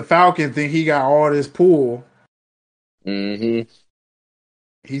the Falcon think he got all this pull. Mm-hmm.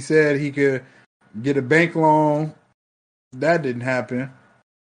 He said he could get a bank loan. That didn't happen.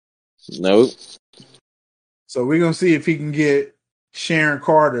 Nope. So we're gonna see if he can get Sharon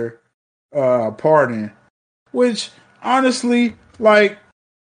Carter pardon. Which honestly, like,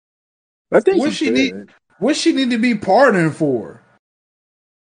 I think what he she need should. what she need to be pardoned for?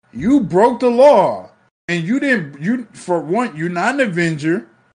 You broke the law. And for one, you're not an Avenger.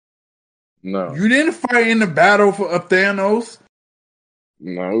 No. You didn't fight in the battle of Thanos.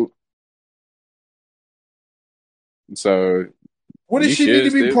 Nope. So What does you she need to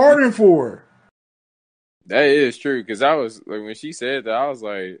should be still. pardoned for? That is true because I was like when she said that I was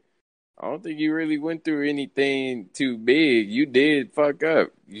like, I don't think you really went through anything too big. You did fuck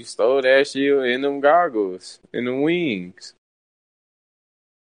up. You stole that shield and them goggles and the wings.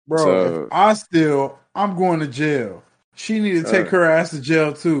 Bro, if So, I steal, I'm going to jail. She need to take uh, her ass to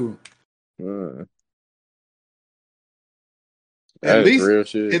jail too. uh, At that's least, real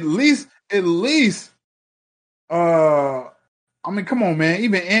shit. at least. I mean, come on, man.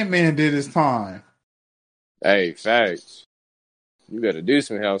 Even Ant-Man did his time. Hey, facts. You got to do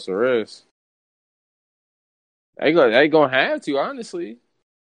some house arrest. They gonna have to, honestly,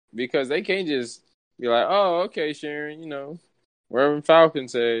 because they can't just be like, "Oh, okay, Sharon, wherever Falcon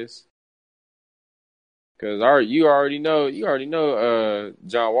says." Because you already know,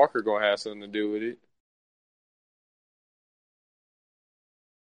 John Walker gonna have something to do with it.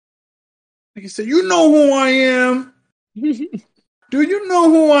 Like you said, you know who I am. Do you know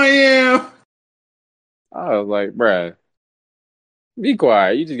who I am? I was like, "Bruh, be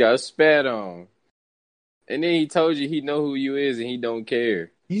quiet. You just got spat on." And then he told you he know who you is and he don't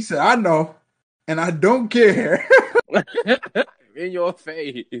care. He said, I know, and I don't care. In your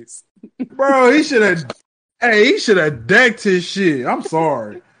face. Bro, he should have decked his shit. I'm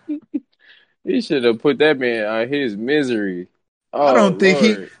sorry. He should have put that man on his misery. I Oh don't think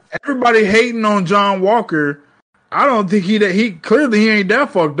Lord. everybody hating on John Walker. I don't think he clearly he ain't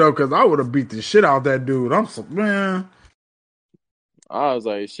that fucked up because I would have beat the shit out that dude. Man. I was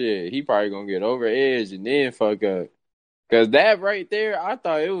like, shit, he probably gonna get over edge and then fuck up. Cause that right there, I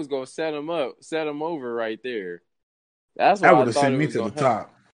thought it was gonna set him over right there. That's what That I would have thought sent it me was to the gonna happen.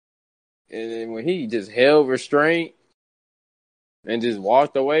 top. And then when he just held restraint and just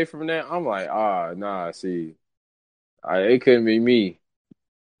walked away from that, I'm like, nah, see, it couldn't be me.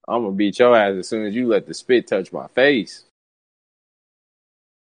 I'm gonna beat your ass as soon as you let the spit touch my face.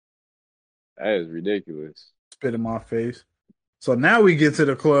 That is ridiculous. Spit in my face. So now we get to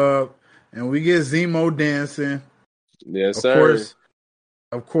the club and we get Zemo dancing. Yes, Of sir.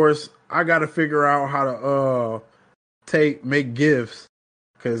 course, I got to figure out how to make gifts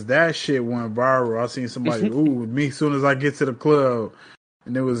because that shit went viral. I seen somebody me as soon as I get to the club,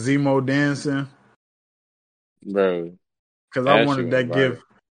 and it was Zemo dancing Bro, because I that shit wanted went that viral. gift.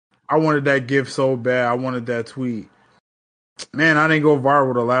 I wanted that gift so bad. I wanted that tweet. Man, I didn't go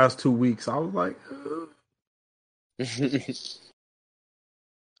viral the last 2 weeks. I was like,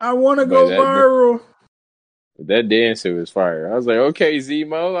 I want to But go viral. that dancer was fire. I was like, okay,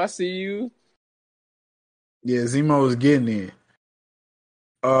 Zemo, I see you. Yeah, Zemo was getting it.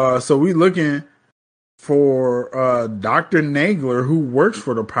 So we looking for Dr. Nagler, who works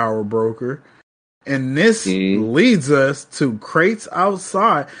for the Power Broker. And this leads us to crates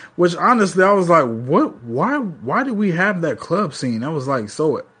outside, which honestly I was like, what why did we have that club scene? That was like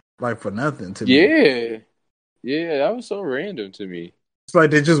so like for nothing to me. Yeah. Yeah, that was so random to me. It's like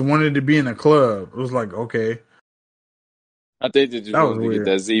they just wanted to be in a club. It was like, okay. I think they just That was wanted to get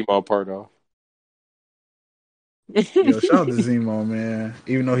weird. that Zemo part off. Yo, shout out to Zemo, man.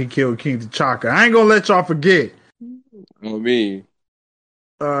 Even though he killed King T'Chaka. I ain't gonna let y'all forget. I mean,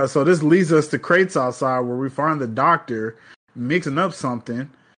 So this leads us to crates outside where we find the doctor mixing up something,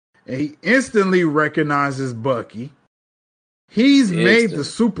 and he instantly recognizes Bucky. He's made the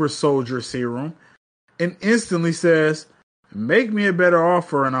super soldier serum and instantly says, make me a better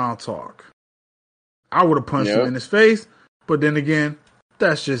offer and I'll talk. I would have punched him in his face, but then again,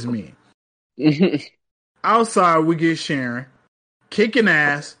 that's just me. Outside, we get Sharon kicking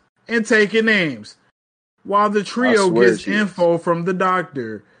ass and taking names while the trio gets info from the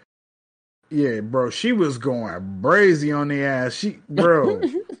doctor. Yeah, bro, she was going brazy on the ass.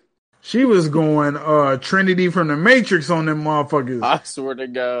 She was going Trinity from the Matrix on them motherfuckers. I swear to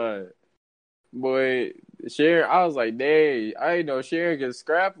God. Boy, Sharon, I was like, dang, I didn't know Sharon could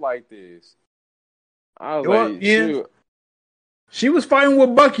scrap like this. I was like, shoot. She was fighting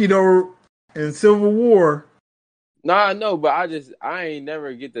with Bucky, though, in Civil War. Nah, I know, but I ain't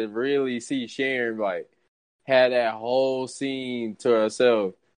never get to really see Sharon, like, had that whole scene to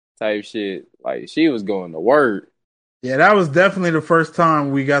herself type shit. Like, she was going to work. Yeah, that was definitely the first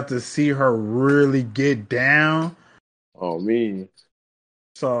time we got to see her really get down. Oh, me.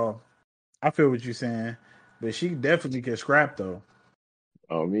 So, I feel what you're saying. But she definitely could scrap, though.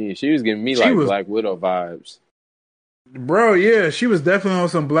 Oh, me. She was giving me, Black Widow vibes. Bro, yeah, she was definitely on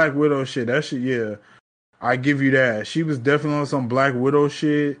some Black Widow shit. That shit, yeah. I give you that. She was definitely on some Black Widow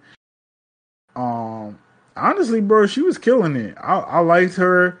shit. Honestly, bro, she was killing it. I liked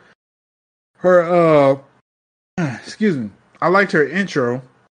her excuse me. I liked her intro.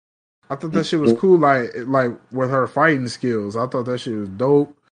 I thought that shit was cool, like with her fighting skills. I thought that shit was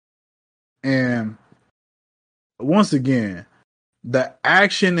dope. And once again, The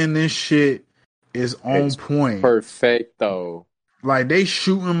action in this shit is on point. Perfecto. Like, they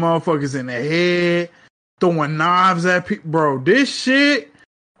shooting motherfuckers in the head, throwing knives at people. Bro, this shit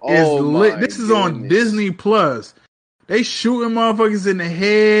is lit. This is on Disney Plus. They shooting motherfuckers in the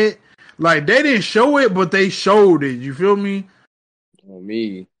head. Like, they didn't show it, but they showed it. You feel me? On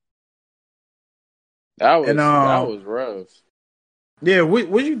me. That was rough. Yeah,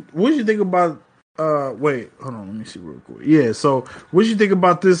 what you think about wait, hold on, let me see real quick. Yeah, so what you think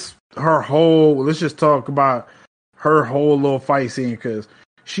about this let's just talk about her whole little fight scene, because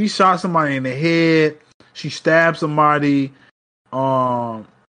she shot somebody in the head, she stabbed somebody, and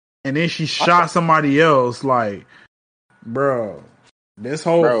then she shot somebody else. Like, bro, this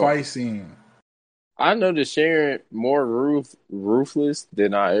whole fight scene. I noticed Sharon more ruthless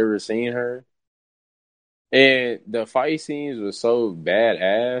than I ever seen her. And the fight scenes were so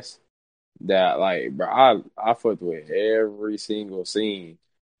badass that, like, bro, I fucked with every single scene.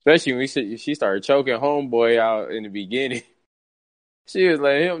 Especially when she started choking homeboy out in the beginning. She was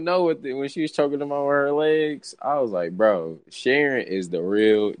letting him know when she was choking him out with her legs. I was like, bro, Sharon is the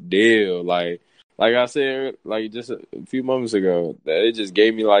real deal. Like I said, like just a few moments ago, that it just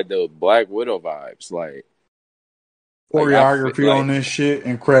gave me like the Black Widow vibes. Like, choreography on this shit,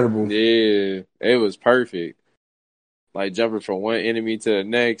 incredible. Yeah, it was perfect. Like jumping from one enemy to the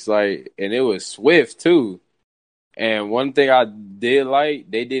next, like, and it was swift too. And one thing I did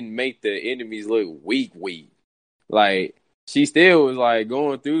like, they didn't make the enemies look weak. Like, she still was like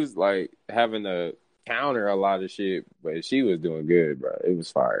going through, like having to counter a lot of shit, but she was doing good, bro. It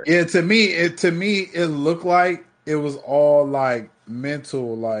was fire. Yeah, to me, it looked like it was all like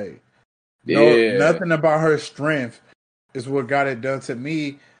mental, like nothing about her strength is what got it done. To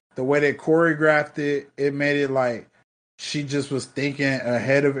me, the way they choreographed it, it made it like she just was thinking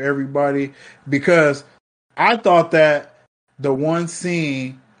ahead of everybody. Because I thought that the one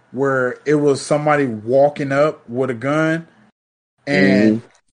scene where it was somebody walking up with a gun and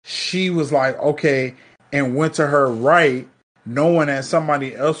she was like, okay, and went to her right, knowing that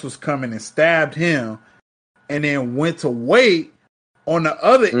somebody else was coming and stabbed him, and then went to wait on the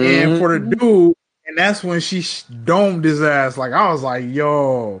other end for the dude. And that's when she domed his ass. Like, I was like,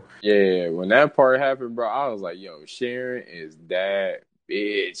 yo. Yeah, when that part happened, bro, I was like, yo, Sharon is that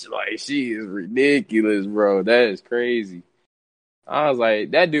bitch. Like, she is ridiculous, bro. That is crazy. I was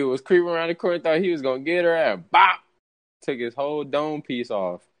like, that dude was creeping around the corner, thought he was going to get her at bop. Took his whole dome piece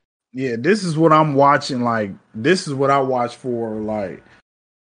off. Yeah, this is what I'm watching. Like, this is what I watch for. Like,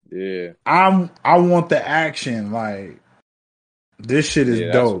 yeah, I want the action. Like, this shit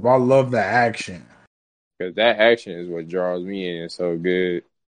is dope. I love the action. Because that action is what draws me in. It's so good.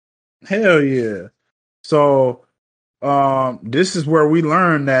 Hell yeah. So, this is where we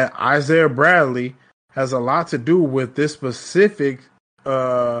learn that Isaiah Bradley has a lot to do with this specific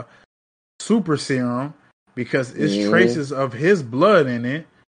super serum, because it's traces of his blood in it.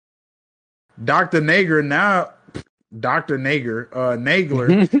 Dr. Nagler now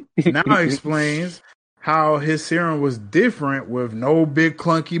explains how his serum was different, with no big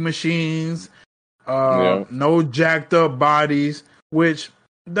clunky machines, no jacked up bodies, which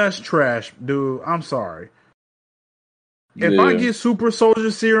that's trash, dude. I'm sorry. If I get super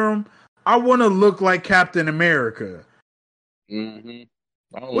soldier serum, I want to look like Captain America.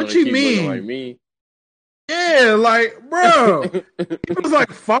 What you mean? Like me. Yeah, like, bro, he was like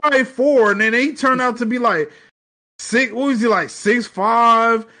 5'4", and then he turned out to be like 6. What was he, like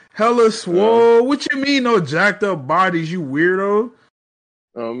 6'5"? Hella swole. What you mean, no jacked up bodies, you weirdo?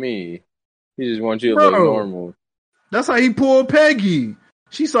 Oh, me. He just wants you to look normal. That's how he pulled Peggy.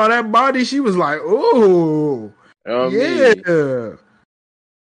 She saw that body, she was like, "Oh, yeah, me.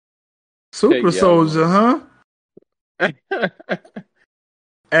 Super soldier, huh?"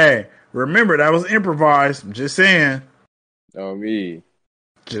 Hey. Remember, that was improvised. I'm just saying. Oh, me.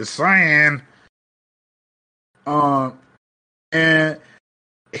 Just saying. And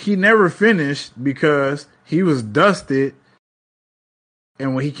he never finished because he was dusted.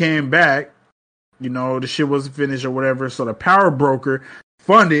 And when he came back, you know, the shit wasn't finished or whatever. So the power broker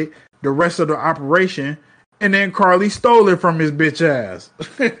funded the rest of the operation. And then Carly stole it from his bitch ass.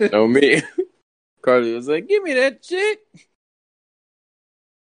 Oh, me. Carly was like, give me that shit.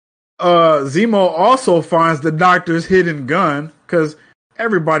 Zemo also finds the doctor's hidden gun, because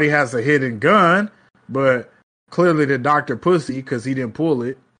everybody has a hidden gun, but clearly the doctor pussy because he didn't pull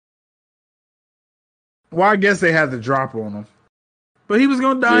it. Well, I guess they had the drop on him, but he was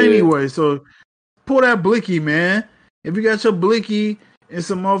gonna die anyway. So pull that blicky, man. If you got your blicky and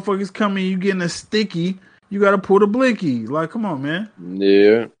some motherfuckers coming, you getting a sticky, you gotta pull the blicky. Like, come on, man.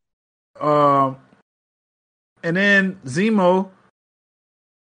 Yeah. And then Zemo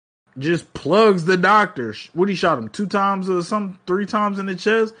just plugs the doctor. What he shot him 2 times or some 3 times in the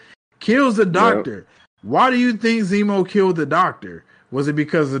chest, kills the doctor. Yep. Why do you think Zemo killed the doctor? Was it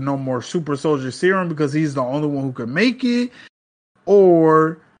because of no more super soldier serum because he's the only one who could make it?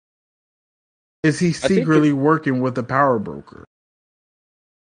 Or is he secretly working with the power broker?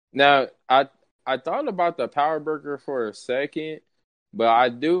 Now, I thought about the power broker for a second, but I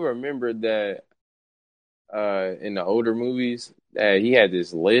do remember that in the older movies that he had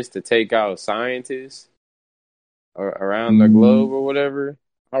this list to take out scientists around the globe or whatever.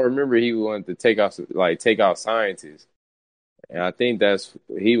 I remember he wanted to take out scientists. And I think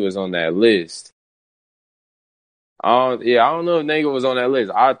he was on that list. I don't know if Nagel was on that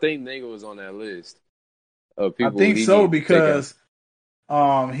list. I think Nagel was on that list of people. I think so because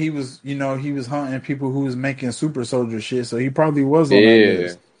he was hunting people who was making super soldier shit, so he probably was on that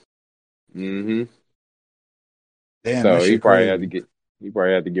list. Mm-hmm. Damn, so he probably had to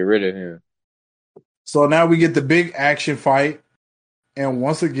get rid of him. So now we get the big action fight, and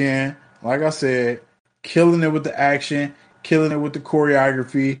once again, like I said, killing it with the action, killing it with the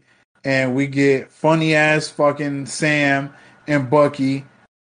choreography, and we get funny ass fucking Sam and Bucky.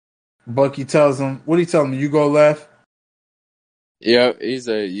 Bucky tells him, what do you tell him? You go left? Yep, he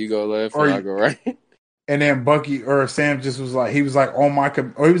said you go left and I go right. And then Bucky or Sam just was like, he was like on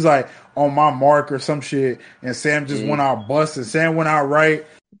my mark or some shit, and Sam just went out busted. Sam went out right,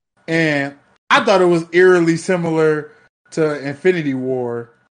 and I thought it was eerily similar to Infinity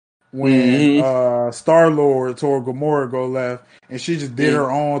War when Star-Lord told Gamora go left, and she just did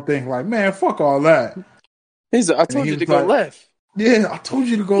her own thing. Like, man, fuck all that. He said, I told you to go left. Yeah, I told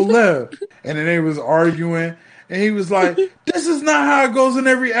you to go left. And then they was arguing, and he was like, this is not how it goes in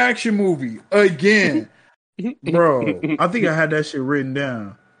every action movie. Again. Bro, I think I had that shit written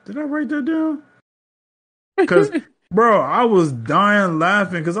down. Did I write that down? Because, bro, I was dying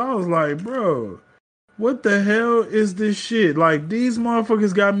laughing because I was like, bro, what the hell is this shit? Like, these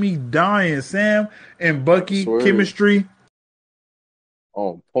motherfuckers got me dying. Sam and Bucky chemistry.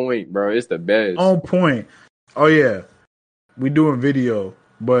 On point, bro. It's the best. On point. Oh, yeah. We doing video,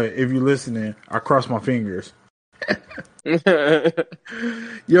 but if you're listening, I cross my fingers.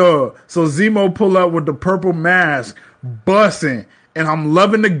 Yo, so Zemo pull up with the purple mask, bussing, and I'm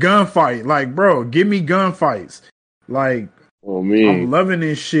loving the gunfight. Like, bro, give me gunfights. Like, I'm loving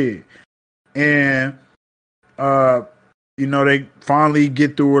this shit. And they finally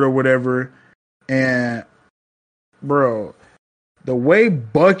get through it or whatever. And bro, the way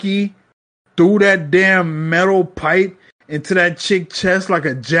Bucky threw that damn metal pipe into that chick chest like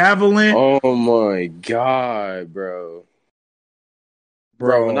a javelin. Oh my god, bro.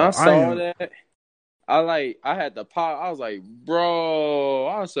 Bro, when I saw that, I had to pop. I was like, bro,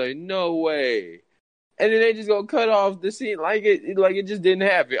 I was like, no way. And then they just gonna cut off the scene like it just didn't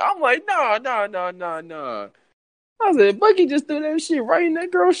happen. I'm like, no. I said, Bucky just threw that shit right in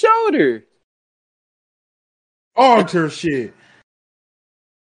that girl's shoulder. Alter shit.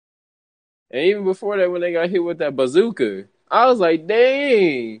 And even before that, when they got hit with that bazooka, I was like,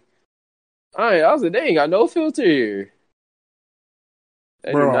 dang. I was like, they ain't got no filter here.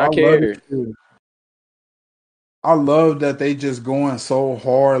 They do not care. I love that they just going so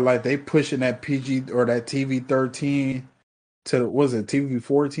hard. Like, they pushing that PG or that TV-13 to, was it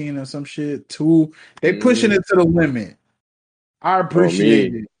TV-14 or some shit? 2. They pushing it to the limit. I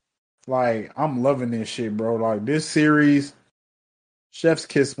appreciate it. Like, I'm loving this shit, bro. Like, this series, chef's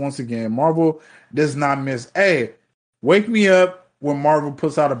kiss once again. Marvel does not miss. Hey, wake me up when Marvel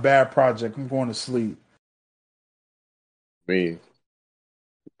puts out a bad project. I'm going to sleep. Me.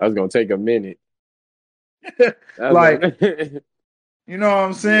 I was going to take a minute. Like, you know what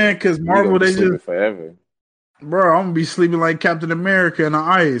I'm saying? Because Marvel, they just forever. Bro, I'm going to be sleeping like Captain America in the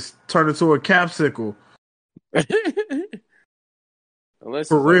ice, turn into a capsicle. Unless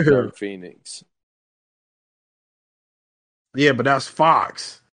for real. Dark Phoenix. Yeah, but that's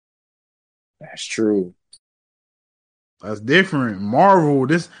Fox. That's true. That's different. Marvel,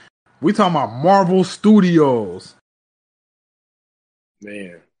 we talking about Marvel Studios.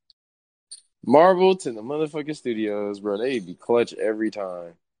 Man. Marvel to the motherfucking studios, bro. They be clutch every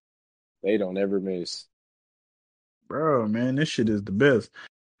time. They don't ever miss. Bro, man, this shit is the best.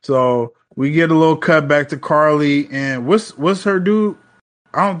 So we get a little cut back to Carly, and what's her dude?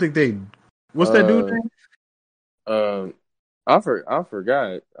 I don't think what's that dude name? I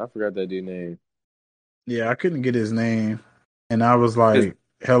forgot that dude name. Yeah, I couldn't get his name, and I was like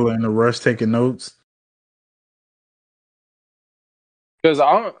hella in a rush taking notes.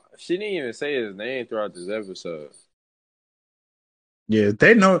 Because she didn't even say his name throughout this episode. Yeah,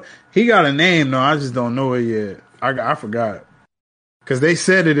 they know he got a name though. I just don't know it yet. I forgot. Because they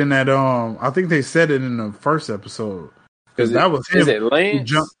said it in that I think they said it in the first episode. Because that was him. Is it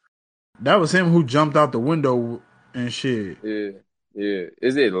Lance? That was him who jumped out the window and shit. Yeah.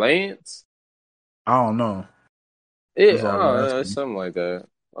 Is it Lance? I don't know. It's something like that.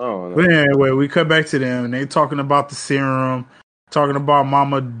 I don't know. But anyway, we cut back to them and they talking about the serum, talking about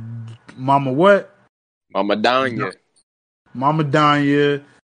Mama what? Mama Danya. Mama Danya,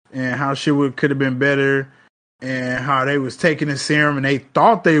 and how shit could have been better, and how they was taking the serum and they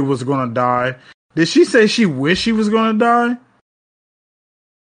thought they was gonna die. Did she say she wished she was gonna die?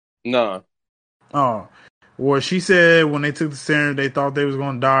 No. Oh, well, she said when they took the serum, they thought they was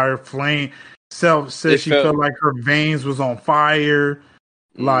gonna die. Flame said she felt like her veins was on fire,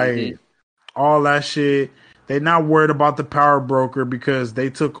 like all that shit. They not worried about the power broker because they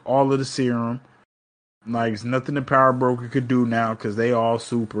took all of the serum. Like, it's nothing the power broker could do now because they all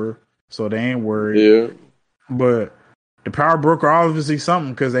super, so they ain't worried. Yeah. But the power broker obviously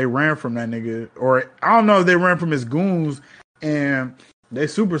something because they ran from that nigga. Or I don't know if they ran from his goons and they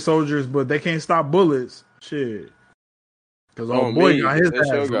super soldiers, but they can't stop bullets. Shit. Because old boy got his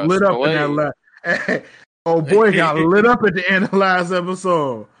ass lit up in that last. Old boy got lit up at the end of the last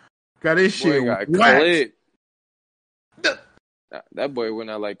episode. Got his shit whacked. That boy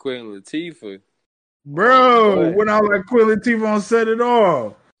went out like Queen Latifah. Bro, went out like Queen Latifah on Set It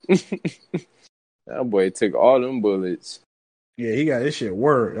Off. That boy took all them bullets. Yeah, he got his shit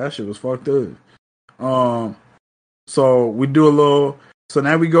worked. That shit was fucked up. So we do a little. So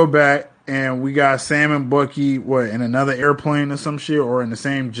now we go back and we got Sam and Bucky, in another airplane or some shit, or in the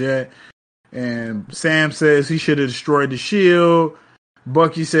same jet. And Sam says he should have destroyed the shield.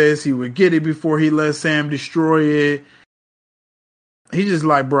 Bucky says he would get it before he let Sam destroy it. He just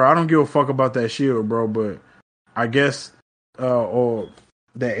like, bro, I don't give a fuck about that shield, bro. But I guess, or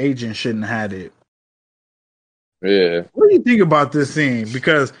the agent shouldn't have had it. Yeah. What do you think about this scene?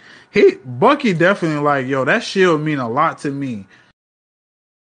 Because Bucky definitely like, yo, that shield mean a lot to me.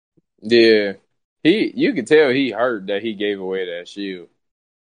 Yeah. You could tell he hurt that he gave away that shield.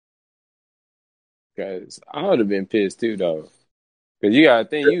 Because I would have been pissed too, though. Because you gotta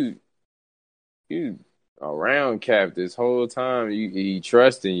think you around Cap this whole time. He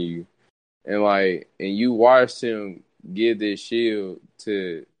trusting you, and you watched him give this shield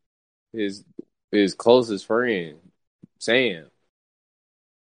to his closest friend, Sam.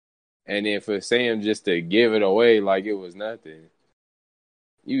 And then for Sam just to give it away like it was nothing,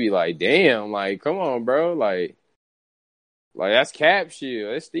 you be like, damn, like, come on, bro, like that's Cap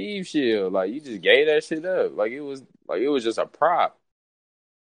shield, that's Steve shield, like you just gave that shit up, like it was just a prop.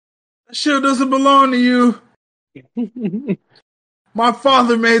 That shield doesn't belong to you. My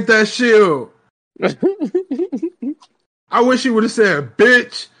father made that shield. I wish he would have said,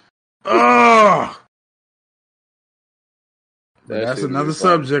 bitch. Ugh. That's another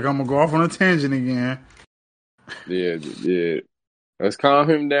subject. I'm going to go off on a tangent again. Yeah. Let's calm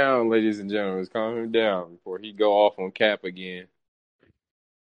him down, ladies and gentlemen. Let's calm him down before he go off on Cap again.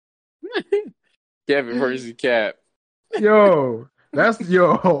 Kevin versus Cap. That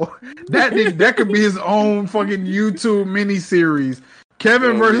could be his own fucking YouTube miniseries.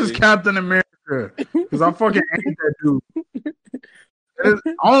 Kevin versus Captain America. Because I fucking hate that dude.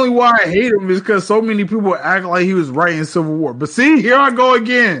 Only why I hate him is because so many people act like he was right in Civil War. But see, here I go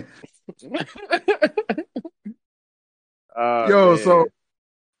again. So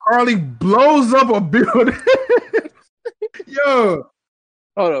Carly blows up a building. Yo.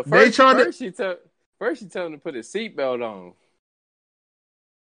 Hold on. First she told him to put a seatbelt on.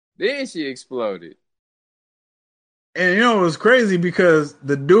 Then she exploded. And you know it was crazy because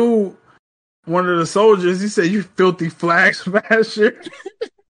the dude, one of the soldiers, he said, "You filthy flag smasher."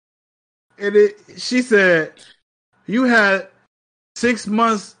 She said, "You had 6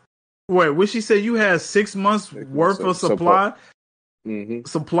 months." Wait, what she said? You had 6 months worth of supply,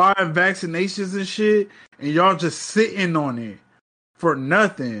 supply and vaccinations and shit, and y'all just sitting on it for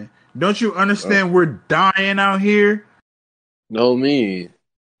nothing. Don't you understand? We're dying out here. No, me.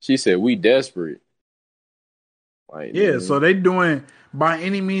 She said we desperate. Like, yeah, so they doing by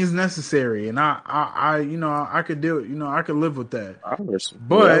any means necessary, and I could do it. I could live with that. I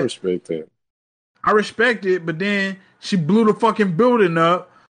respect that. I respect it, but then she blew the fucking building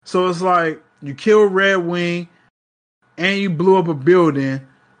up. So it's like you killed Red Wing, and you blew up a building.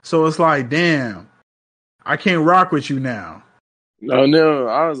 So it's like, damn, I can't rock with you now. No,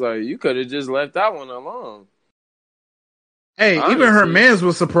 I was like, you could have just left that one alone. Hey, honestly, even her mans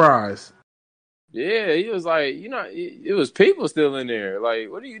was surprised. Yeah, he was like, it was people still in there. Like,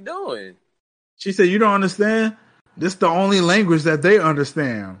 what are you doing? She said, you don't understand? This is the only language that they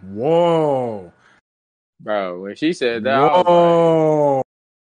understand. Whoa. Bro, when she said that, Whoa.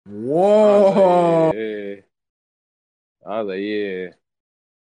 I was like, Whoa. yeah. I was like, yeah,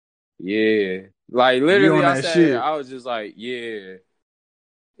 yeah. Like We literally, on I that sat here, shit. I was just like, yeah,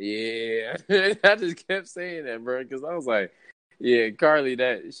 yeah. I just kept saying that, bro, because I was like, yeah, Carly,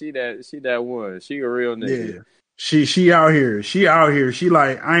 that one. She a real nigga. Yeah. She out here. She out here. She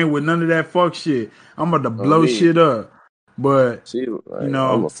like, I ain't with none of that fuck shit. I'm about to On blow me, shit up. But, she you like, I'm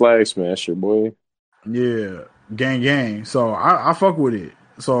know, a flag smasher, boy. yeah, gang. So I fuck with it.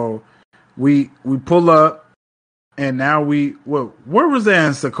 So we pull up and now where was that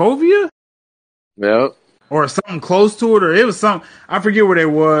in Sokovia? Yep. Or something close to it, or it was something I forget what it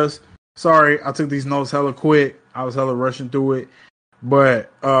was. Sorry, I took these notes hella quick. I was hella rushing through it.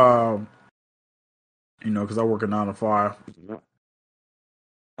 But because I work a 9 to 5.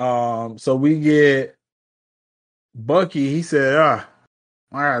 So we get Bucky. He said, I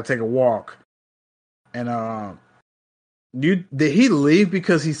gotta take a walk. And did he leave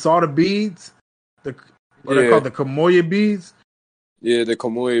because he saw the beads? Or they're Yeah, called the Kamoya beads. yeah. The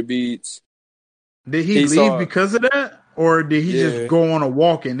Kamoya beats. Did he He leave saw. because of that, or did he just Yeah. go on a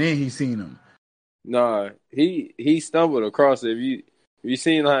walk and then he seen them? Nah, he stumbled across it. If you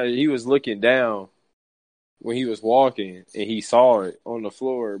seen how he was looking down when he was walking and he saw it on the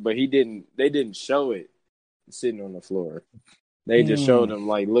floor, but they didn't show it sitting on the floor. They just showed Hmm. him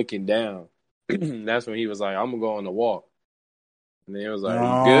like looking down. That's when he was like, I'm gonna go on the walk. And then it was like,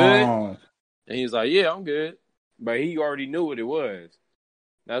 you good? Oh, And he was like, yeah, I'm good. But he already knew what it was.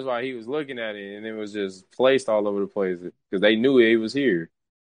 That's why he was looking at it and it was just placed all over the place because they knew it was here.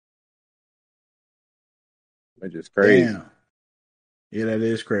 Which is crazy. damn. Yeah, that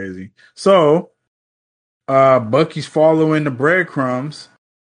is crazy. So, Bucky's following the breadcrumbs,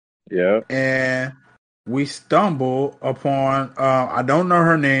 Yeah. and we stumble upon. I don't know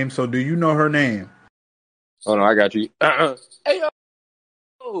her name, so do you know her name? Oh no, I got you. Hey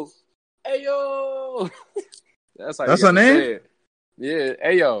yo, hey yo. That's how you That's her got to name. say it. Yeah,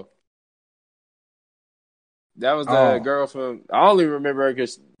 hey yo. That was the Oh, girl from. I only remember her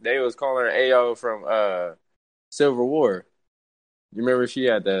because they was calling her Ayo from Civil War. You remember she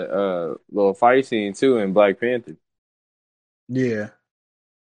had that little fight scene too in Black Panther. yeah,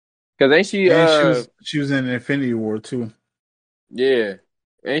 Cause ain't she and she was in Infinity War too. yeah,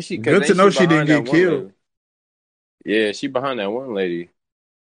 ain't she? Cause Good to ain't she know she didn't behind that get one killed. lady? Yeah, she behind that one lady.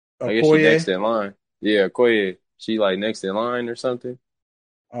 I guess she next Okoye. in line. Yeah, Koye. She like next in line or something.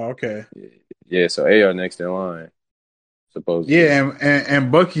 Oh, okay. Yeah, so Ayo next in line, supposedly. Yeah,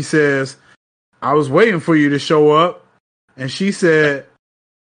 and Bucky says, "I was waiting for you to show up," and she said,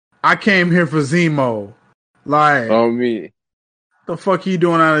 "I came here for Zemo." Like, On me. the fuck he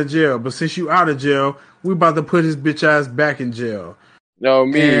doing out of jail? But since you out of jail, we about to put his bitch ass back in jail. No,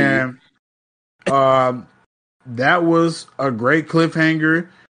 me. And um, that was a great cliffhanger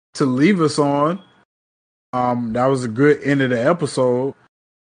to leave us on. That was a good end of the episode.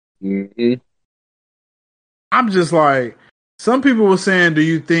 Mm-hmm. I'm just like, some people were saying, do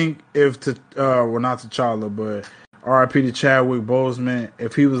you think if well, not T'Challa, but R.I.P. to Chadwick Boseman,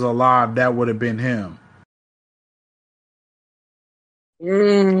 if he was alive, that would have been him.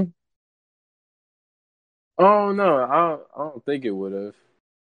 Mm, oh no, I don't think it would have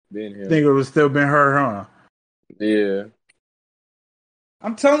been him. Think it would still been her, huh? Yeah.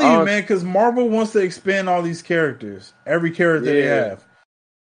 I'm telling you, Oh man, because Marvel wants to expand all these characters, every character they yeah, have.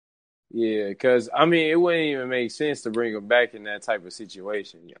 yeah. Because I mean, it wouldn't even make sense to bring him back in that type of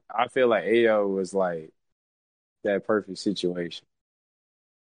situation. I feel like Ao was like that perfect situation.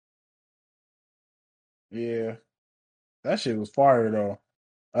 Yeah, that shit was fire though.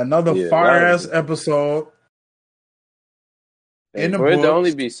 Another Yeah, fire that ass was. episode in Hey, the for it to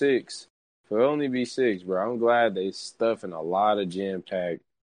only books. be six, bro. I'm glad they stuffing a lot of jam packed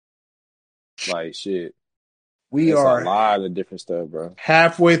like shit. We It's a are lot of different stuff, bro.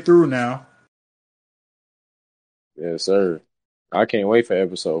 halfway through now. Yes, sir. I can't wait for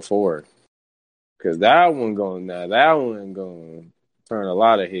episode 4 because that one going to turn a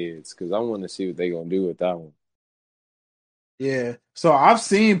lot of heads because I want to see what they gonna do with that one. Yeah. So I've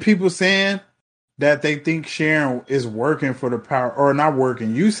seen people saying that they think Sharon is working for the power or not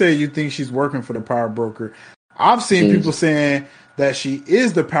working. You say you think she's working for the power broker. I've seen people Mm. saying that she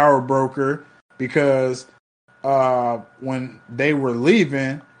is the power broker because when they were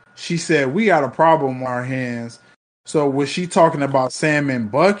leaving, she said we got a problem on our hands. So was she talking about Sam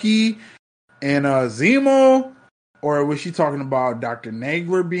and Bucky and Zemo? Or was she talking about Dr.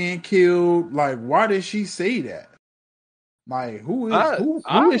 Nagler being killed? Like, why did she say that? Like, who I is was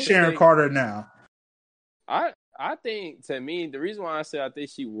Sharon thinking Carter now? I think to me the reason why I say I think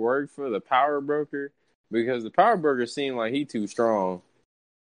she worked for the power broker because the Power Broker seemed like he too strong,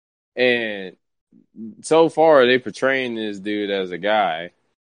 and so far they portraying this dude as a guy,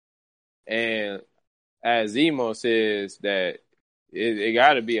 and as Zemo says that it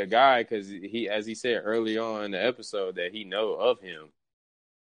got to be a guy because he, as he said early on in the episode, that he know of him.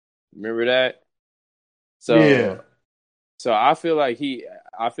 Remember that? Yeah. So I feel like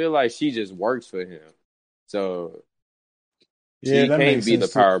she just works for him. So Yeah, she that can't makes be the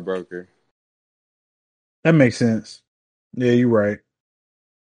sense. Power Broker. That makes sense. Yeah, you're right.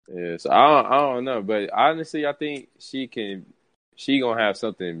 Yeah, so I don't know, but honestly, I think she gonna have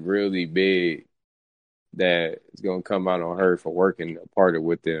something really big that is gonna come out on her for working a part of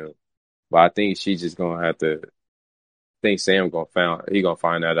with them. But I think she just gonna have to. I think Sam gonna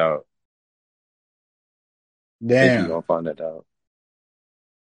find that out. I think he Damn, gonna find that out.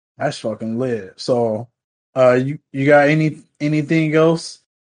 that's fucking lit. So, you got anything else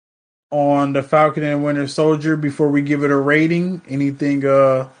on the Falcon and Winter Soldier before we give it a rating? Anything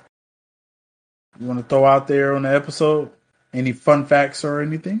you want to throw out there on the episode? Any fun facts or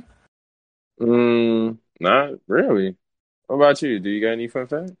anything? Not really. What about you? Do you got any fun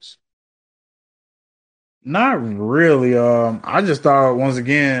facts? Not really. I just thought once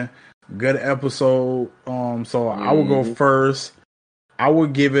again, good episode. So I will go Mm-hmm. first. I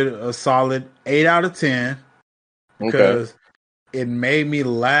would give it a solid 8 out of 10 Okay. because it made me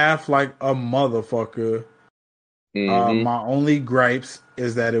laugh like a motherfucker. Mm-hmm. My only gripes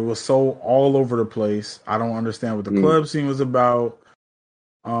is that it was so all over the place. I don't understand what the Mm. club scene was about.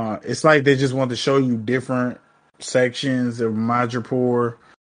 It's like they just want to show you different sections of Madripoor,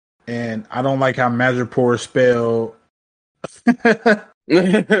 and I don't like how Madripoor is spelled.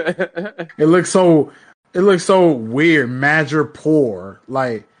 It looks so weird. Madripoor,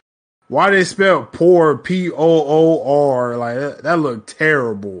 like why they spell poor Poor? Like that looked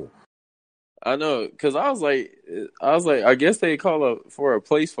terrible. I know, cause I was like, I guess they call for a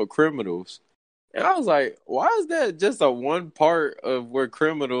place for criminals, and I was like, why is that just a one part of where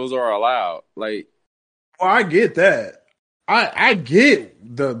criminals are allowed? Like, Well, I get that. I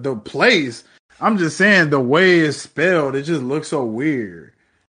get the place. I'm just saying the way it's spelled, it just looks so weird.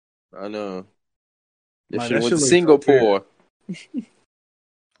 I know they Like should have that went shit to looks so weird. Singapore.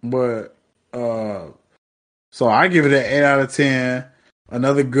 But so I give it an 8 out of 10.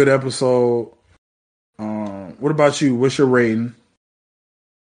 Another good episode. What about you? What's your rating?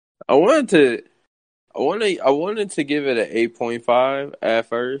 I wanted to give it an 8.5 at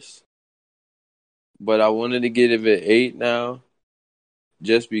first, but I wanted to give it an 8 now,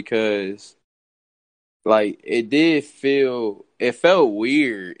 just because like it felt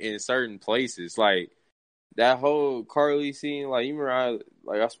weird in certain places, like that whole Carly scene. Like you remember,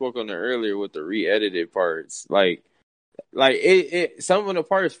 I spoke on it earlier with the re-edited parts. Like it some of the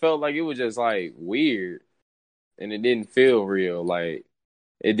parts felt like it was just like weird, and it didn't feel real. Like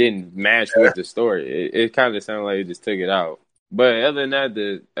it didn't match with the story. It kind of sounded like it just took it out. But other than that,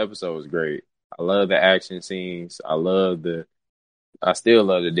 the episode was great. I love the action scenes. I still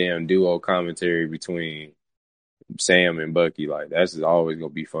love the damn duo commentary between Sam and Bucky. Like that's just always gonna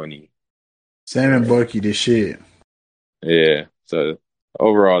be funny. Sam and Bucky, this shit. Yeah. So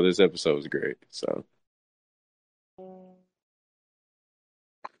overall, this episode was great. So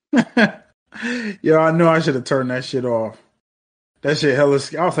Yo, I know I should have turned that shit off. That shit hella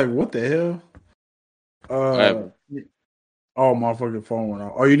scary. I was like, what the hell? Oh, my fucking phone went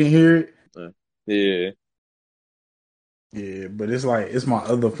off. Oh, you didn't hear it? Yeah. Yeah, but it's like it's my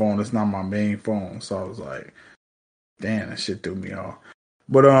other phone. It's not my main phone. So I was like, damn, that shit threw me off.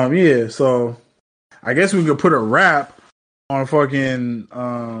 But yeah. So I guess we could put a wrap on fucking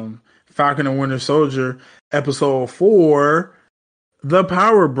Falcon and Winter Soldier episode 4, The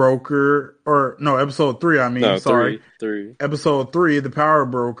Power Broker, or no, episode 3. I mean, No, sorry, three. episode 3, The Power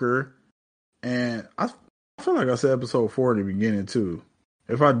Broker, and I feel like I said episode 4 at the beginning too.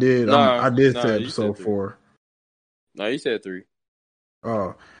 If I did, I did say episode 4. No, you said 3.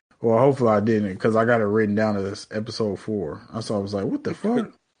 Oh, well, hopefully I didn't because I got it written down as episode 4. So I was like, what the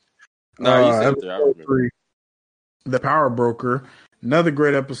fuck? No, you said 3. I Episode remember. 3, The Power Broker. Another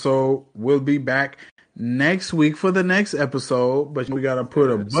great episode. We'll be back next week for the next episode, but we got to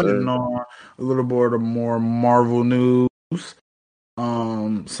put a button on a little bit of more Marvel news.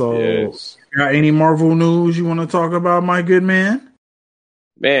 So yes. Got any Marvel news you want to talk about, my good man?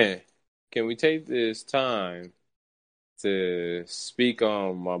 Man, can we take this time to speak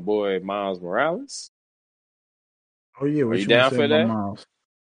on my boy Miles Morales? Oh yeah, Are you down for that? Miles?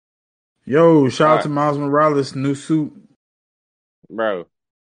 Yo, shout out to Miles Morales' new suit, bro.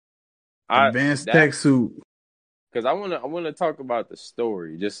 advanced tech suit. because I wanna talk about the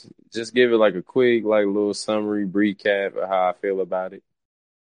story. Just give it like a quick like little summary recap of how I feel about it.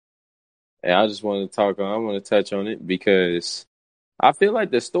 And I just want to I want to touch on it because I feel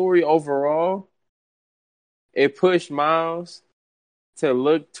like the story overall it pushed Miles to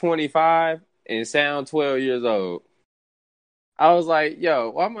look 25 and sound 12 years old. I was like, yo,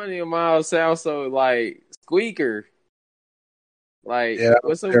 why my nigga Miles sound so like squeaker? Like, Yeah, that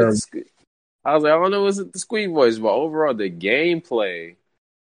was what's up with the terrible. squeak? I was like, I don't know what's with the squeak voice, but overall the gameplay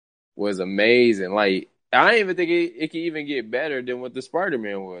was amazing. Like, I didn't even think it could even get better than what the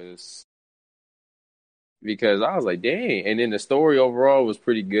Spider-Man was. Because I was like, dang. And then the story overall was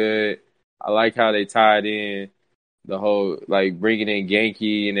pretty good. I like how they tied in the whole, like, bringing in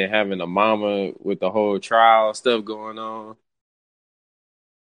Genki and then having a mama with the whole trial stuff going on.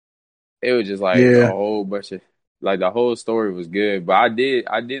 It was just like a Yeah, whole bunch of, like, the whole story was good. But I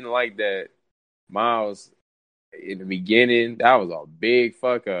didn't like that Miles in the beginning. That was a big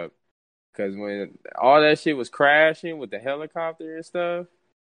fuck up. Because when all that shit was crashing with the helicopter and stuff,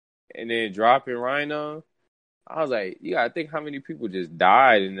 and then dropping Rhino, I was like, you gotta think how many people just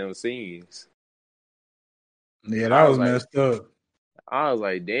died in those scenes. yeah, that I was was like, messed up.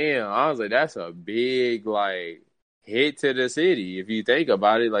 damn. I was like, that's a big like hit to the city. If you think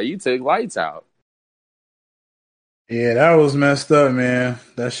about it, like you took lights out. Yeah, that was messed up, man.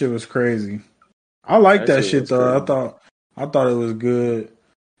 That shit was crazy. I like That that shit shit was though. crazy. I thought it was good,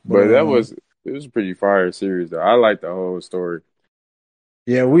 but But it was a pretty fire series though. I like the whole story.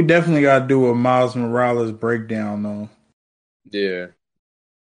 yeah, we definitely got to do a Miles Morales breakdown though. Yeah, we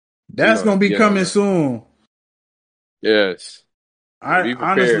That's gonna gonna be get on coming that. soon. Yes, I be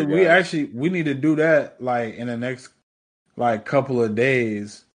honestly, prepared, guys. we need to do that like in the next like couple of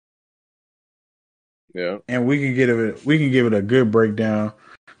days, Yeah. and we can give it a good breakdown.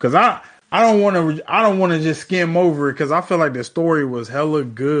 Cause I don't want to just skim over it because I feel like the story was hella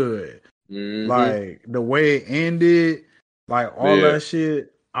good. Mm-hmm. Like the way it ended, like all Yeah. that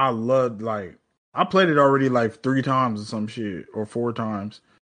shit. I loved like I played it already like 3 times or some shit or 4 times.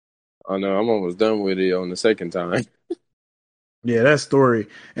 I know. I'm almost done with it on the second time. Yeah, that story,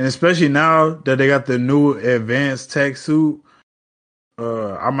 and especially now that they got the new advanced tech suit,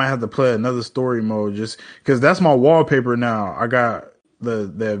 I might have to play another story mode just because that's my wallpaper now. I got the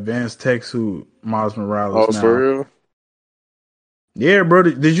advanced tech suit Miles Morales Oh, for now. real? Yeah, bro.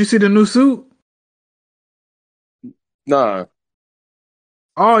 Did you see the new suit? Nah.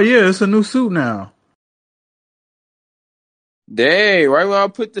 Oh yeah, it's a new suit now. Dang, right when I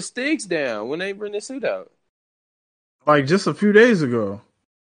put the sticks down, when they bring the suit out. Like just a few days ago.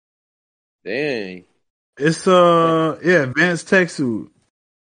 Dang. It's Dang, yeah, advanced tech suit.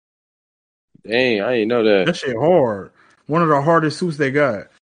 dang, I didn't know that. That shit hard. One of the hardest suits they got.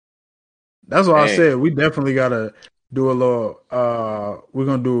 That's what I Dang. said. We definitely gotta do a little. We're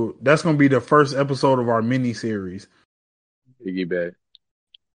gonna do. That's gonna be the first episode of our mini series. Piggyback.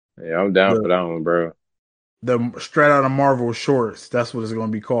 Yeah, I'm down The for that one, bro. the Straight Out of Marvel shorts. That's what it's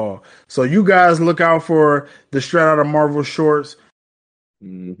gonna be called. So you guys look out for the Straight Out of Marvel shorts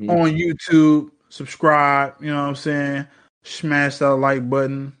Mm-hmm. on YouTube. Subscribe. You know what I'm saying? Smash that like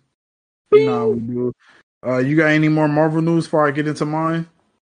button. You know how we do. You got any more Marvel news before I get into mine?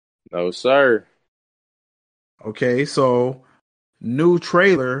 No, sir. Okay, so new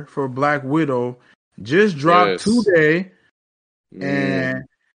trailer for Black Widow just dropped Yes. today, Mm. and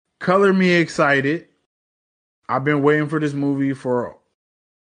color me excited. I've been waiting for this movie for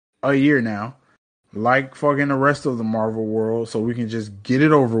a year now, like fucking the rest of the Marvel world, so we can just get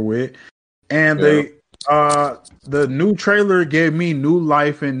it over with. And Yeah. the new trailer gave me new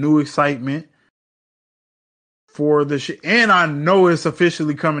life and new excitement for the shit. And I know it's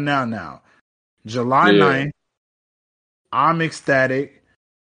officially coming out now. July Yeah. 9th. I'm ecstatic.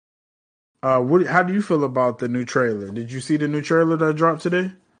 How do you feel about the new trailer? Did you see the new trailer that dropped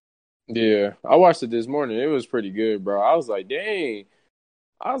today? Yeah. I watched it this morning. It was pretty good, bro. I was like, dang.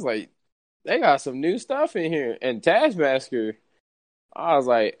 I was like, they got some new stuff in here. And Taskmaster, I was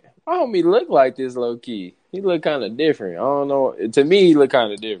like, why don't he look like this low key? He look kind of different. I don't know. To me, he look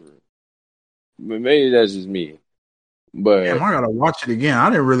kind of different. But maybe that's just me. Damn, But I gotta watch it again. I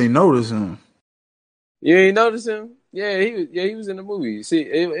didn't really notice him. you ain't notice him? Yeah, he was. Yeah, he was in the movie. See,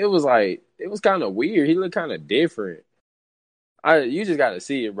 it was like it was kind of weird. He looked kind of different. You just got to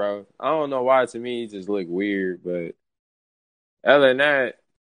see it, bro. I don't know why to me he just looked weird, but other than that,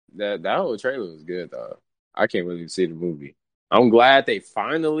 that whole trailer was good though. I can't really see the movie. I'm glad they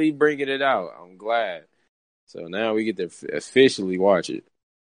finally bringing it out. I'm glad. So now we get to officially watch it.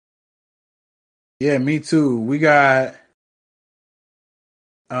 Yeah, me too. We got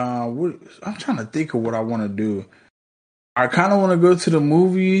I'm trying to think of what I want to do. I kind of want to go to the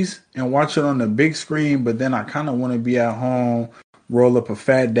movies and watch it on the big screen, but then I kind of want to be at home, roll up a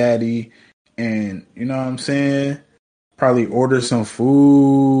fat daddy, and you know what I'm saying? Probably order some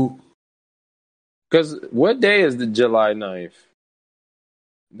food. Because what day is the July 9th?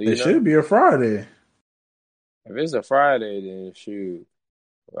 Do you It know? should be a Friday. If it's a Friday, then shoot.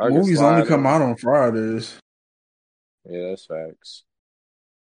 I can Movies only slide come on. out on Fridays. Yeah, that's facts.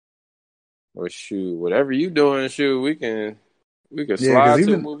 Or shoot, whatever you doing, shoot, we can Yeah, because slide to a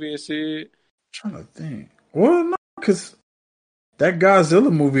even movie and see it. trying to think. Well, no, because that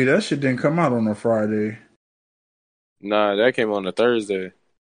Godzilla movie, that shit didn't come out on a Friday. Nah, that came on a Thursday.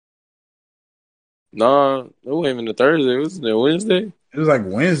 Nah, it wasn't even a Thursday. It was a Wednesday. It was like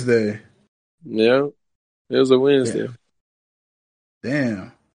Wednesday. Yeah, it was a Wednesday. Yeah.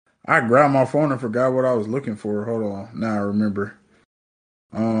 Damn. I grabbed my phone and forgot what I was looking for. Hold on. Now I remember.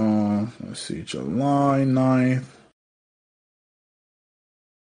 Let's see, July 9th.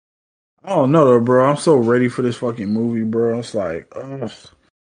 I don't know though, bro. I'm so ready for this fucking movie, bro. It's like, ugh,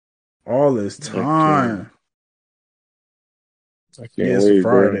 all this I can't. time. I Yeah, can't it's a wait,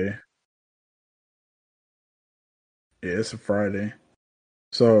 bro. Friday. Yeah, it's a Friday.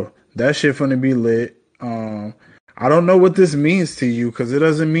 So that shit finna be lit. I don't know what this means to you because it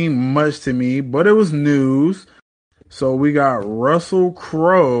doesn't mean much to me, but it was news. So we got Russell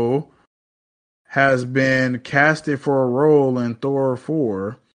Crowe has been casted for a role in Thor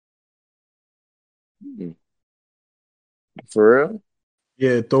 4. Hmm. For real?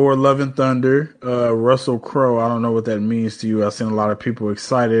 Yeah, Thor Love and Thunder. Russell Crowe, I don't know what that means to you. I've seen a lot of people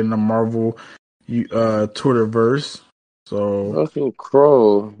excited in the Marvel Twitterverse. So Russell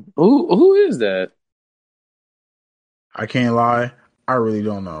Crowe. Who is that? I can't lie, I really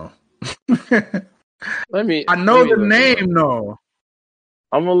don't know. Let me I let know me the look him up. name though.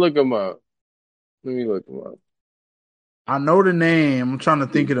 I'm gonna look him up. Let me look him up. I know the name. I'm trying to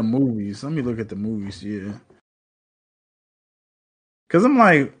think of the movies. Let me look at the movies, yeah. Cause I'm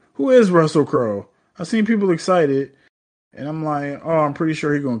like, who is Russell Crowe? I've seen people excited, and I'm like, oh, I'm pretty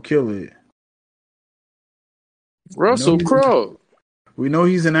sure he's gonna kill it. We know Russell he's Crowe. we know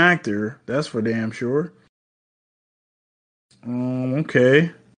he's an actor. That's for damn sure.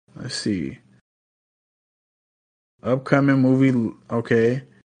 Okay. Let's see. Upcoming movie. Okay.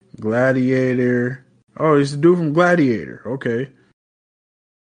 Gladiator. Oh, he's the dude from Gladiator. Okay.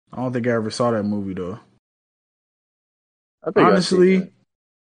 I don't think I ever saw that movie though. I think I seen that. Honestly,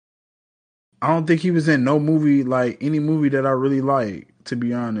 I don't think he was in no movie like any movie that I really like. To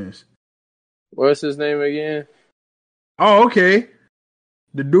be honest. What's his name again? Oh, okay.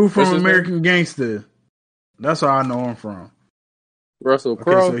 The dude What's from his name? American Gangster. That's how I know him from. Russell Okay,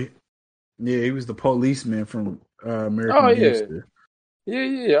 so Crowe. yeah, he was the policeman from Oh American yeah, Gangster.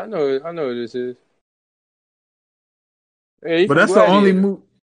 yeah. I know who this is. Yeah, he But from that's the only Gladiator.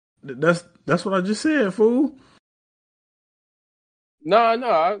 movie. That's what I just said, fool. No,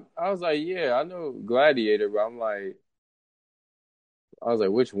 no. I was like, yeah, I know Gladiator, but I was like,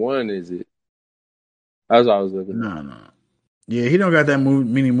 which one is it? That's what I was looking at. No, no. Yeah, he don't got that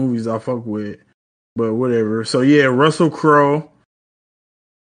many movies I fuck with, but whatever. So yeah, Russell Crowe,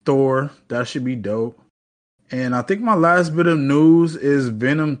 Thor, that should be dope. And I think my last bit of news is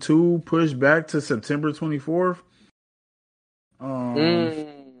Venom 2 pushed back to September 24th. Um, Mm,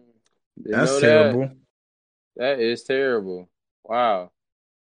 didn't that's know that. terrible. That is terrible. Wow,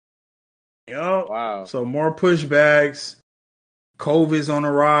 Yup. wow. So more pushbacks. COVID's on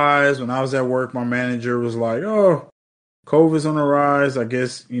the rise. When I was at work, my manager was like, "Oh, COVID's on the rise." I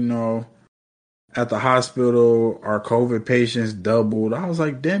guess at the hospital, our COVID patients doubled. I was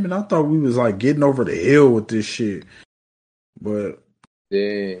like, "Damn it! I thought we was like getting over the hill with this shit." But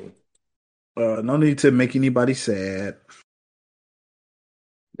Dang, no need to make anybody sad.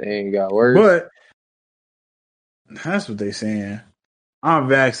 they ain't got worse. But that's what they saying. I'm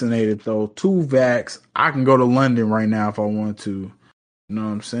vaccinated though. 2 vax. I can go to London right now if I want to. You know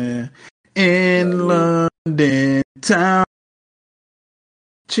what I'm saying? Not In me. London town.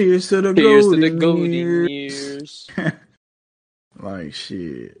 Cheers to the Here's to the golden golden years. years. Like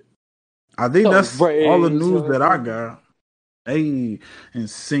shit. I think So that's all the praise news that I her. got. Hey, and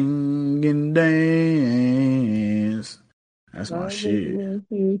sing and dance. That's my I'm shit.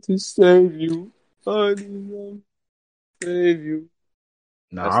 here to save you. Honey, I'm save you.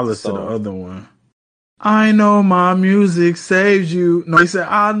 Nah, That's I the listen to the song. other one. I know my music saves you. No, he said,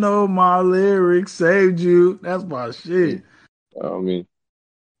 I know my lyrics saved you. That's my shit. I mean,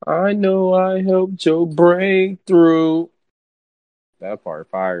 I know I helped your breakthrough. That part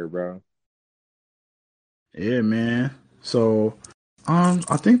fire, bro. Yeah, man. So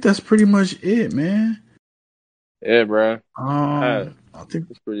I think that's pretty much it, man. Yeah, bro. I think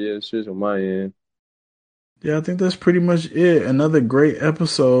That's pretty it. Shit on my end. yeah, I think that's pretty much it. Another great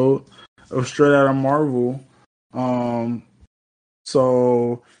episode of Straight Outta Marvel. Um,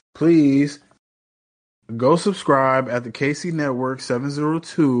 so please go subscribe at the KC Network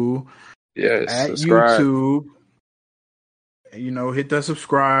 702 Yes, at subscribe. YouTube. You know, hit that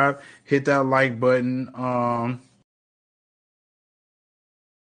subscribe, hit that like button.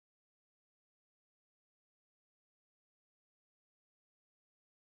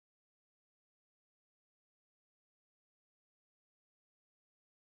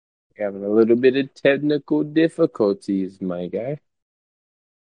 Having a little bit of technical difficulties, my guy.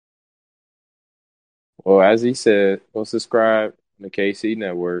 Well, as he said, go subscribe to the KC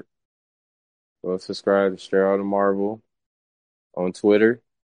Network. Go subscribe to Straight Outta Marvel on Twitter.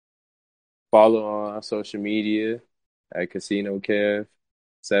 Follow on our social media at Casino Kev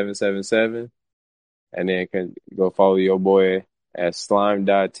 777. And then can go follow your boy at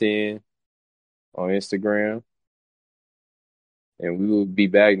slime.10 on Instagram. And we will be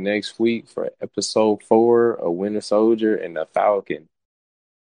back next week for episode 4 of Winter Soldier and the Falcon.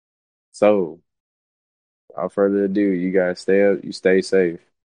 So, without further ado, you guys stay up, you stay safe.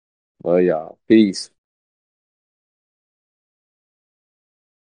 Love y'all. Peace.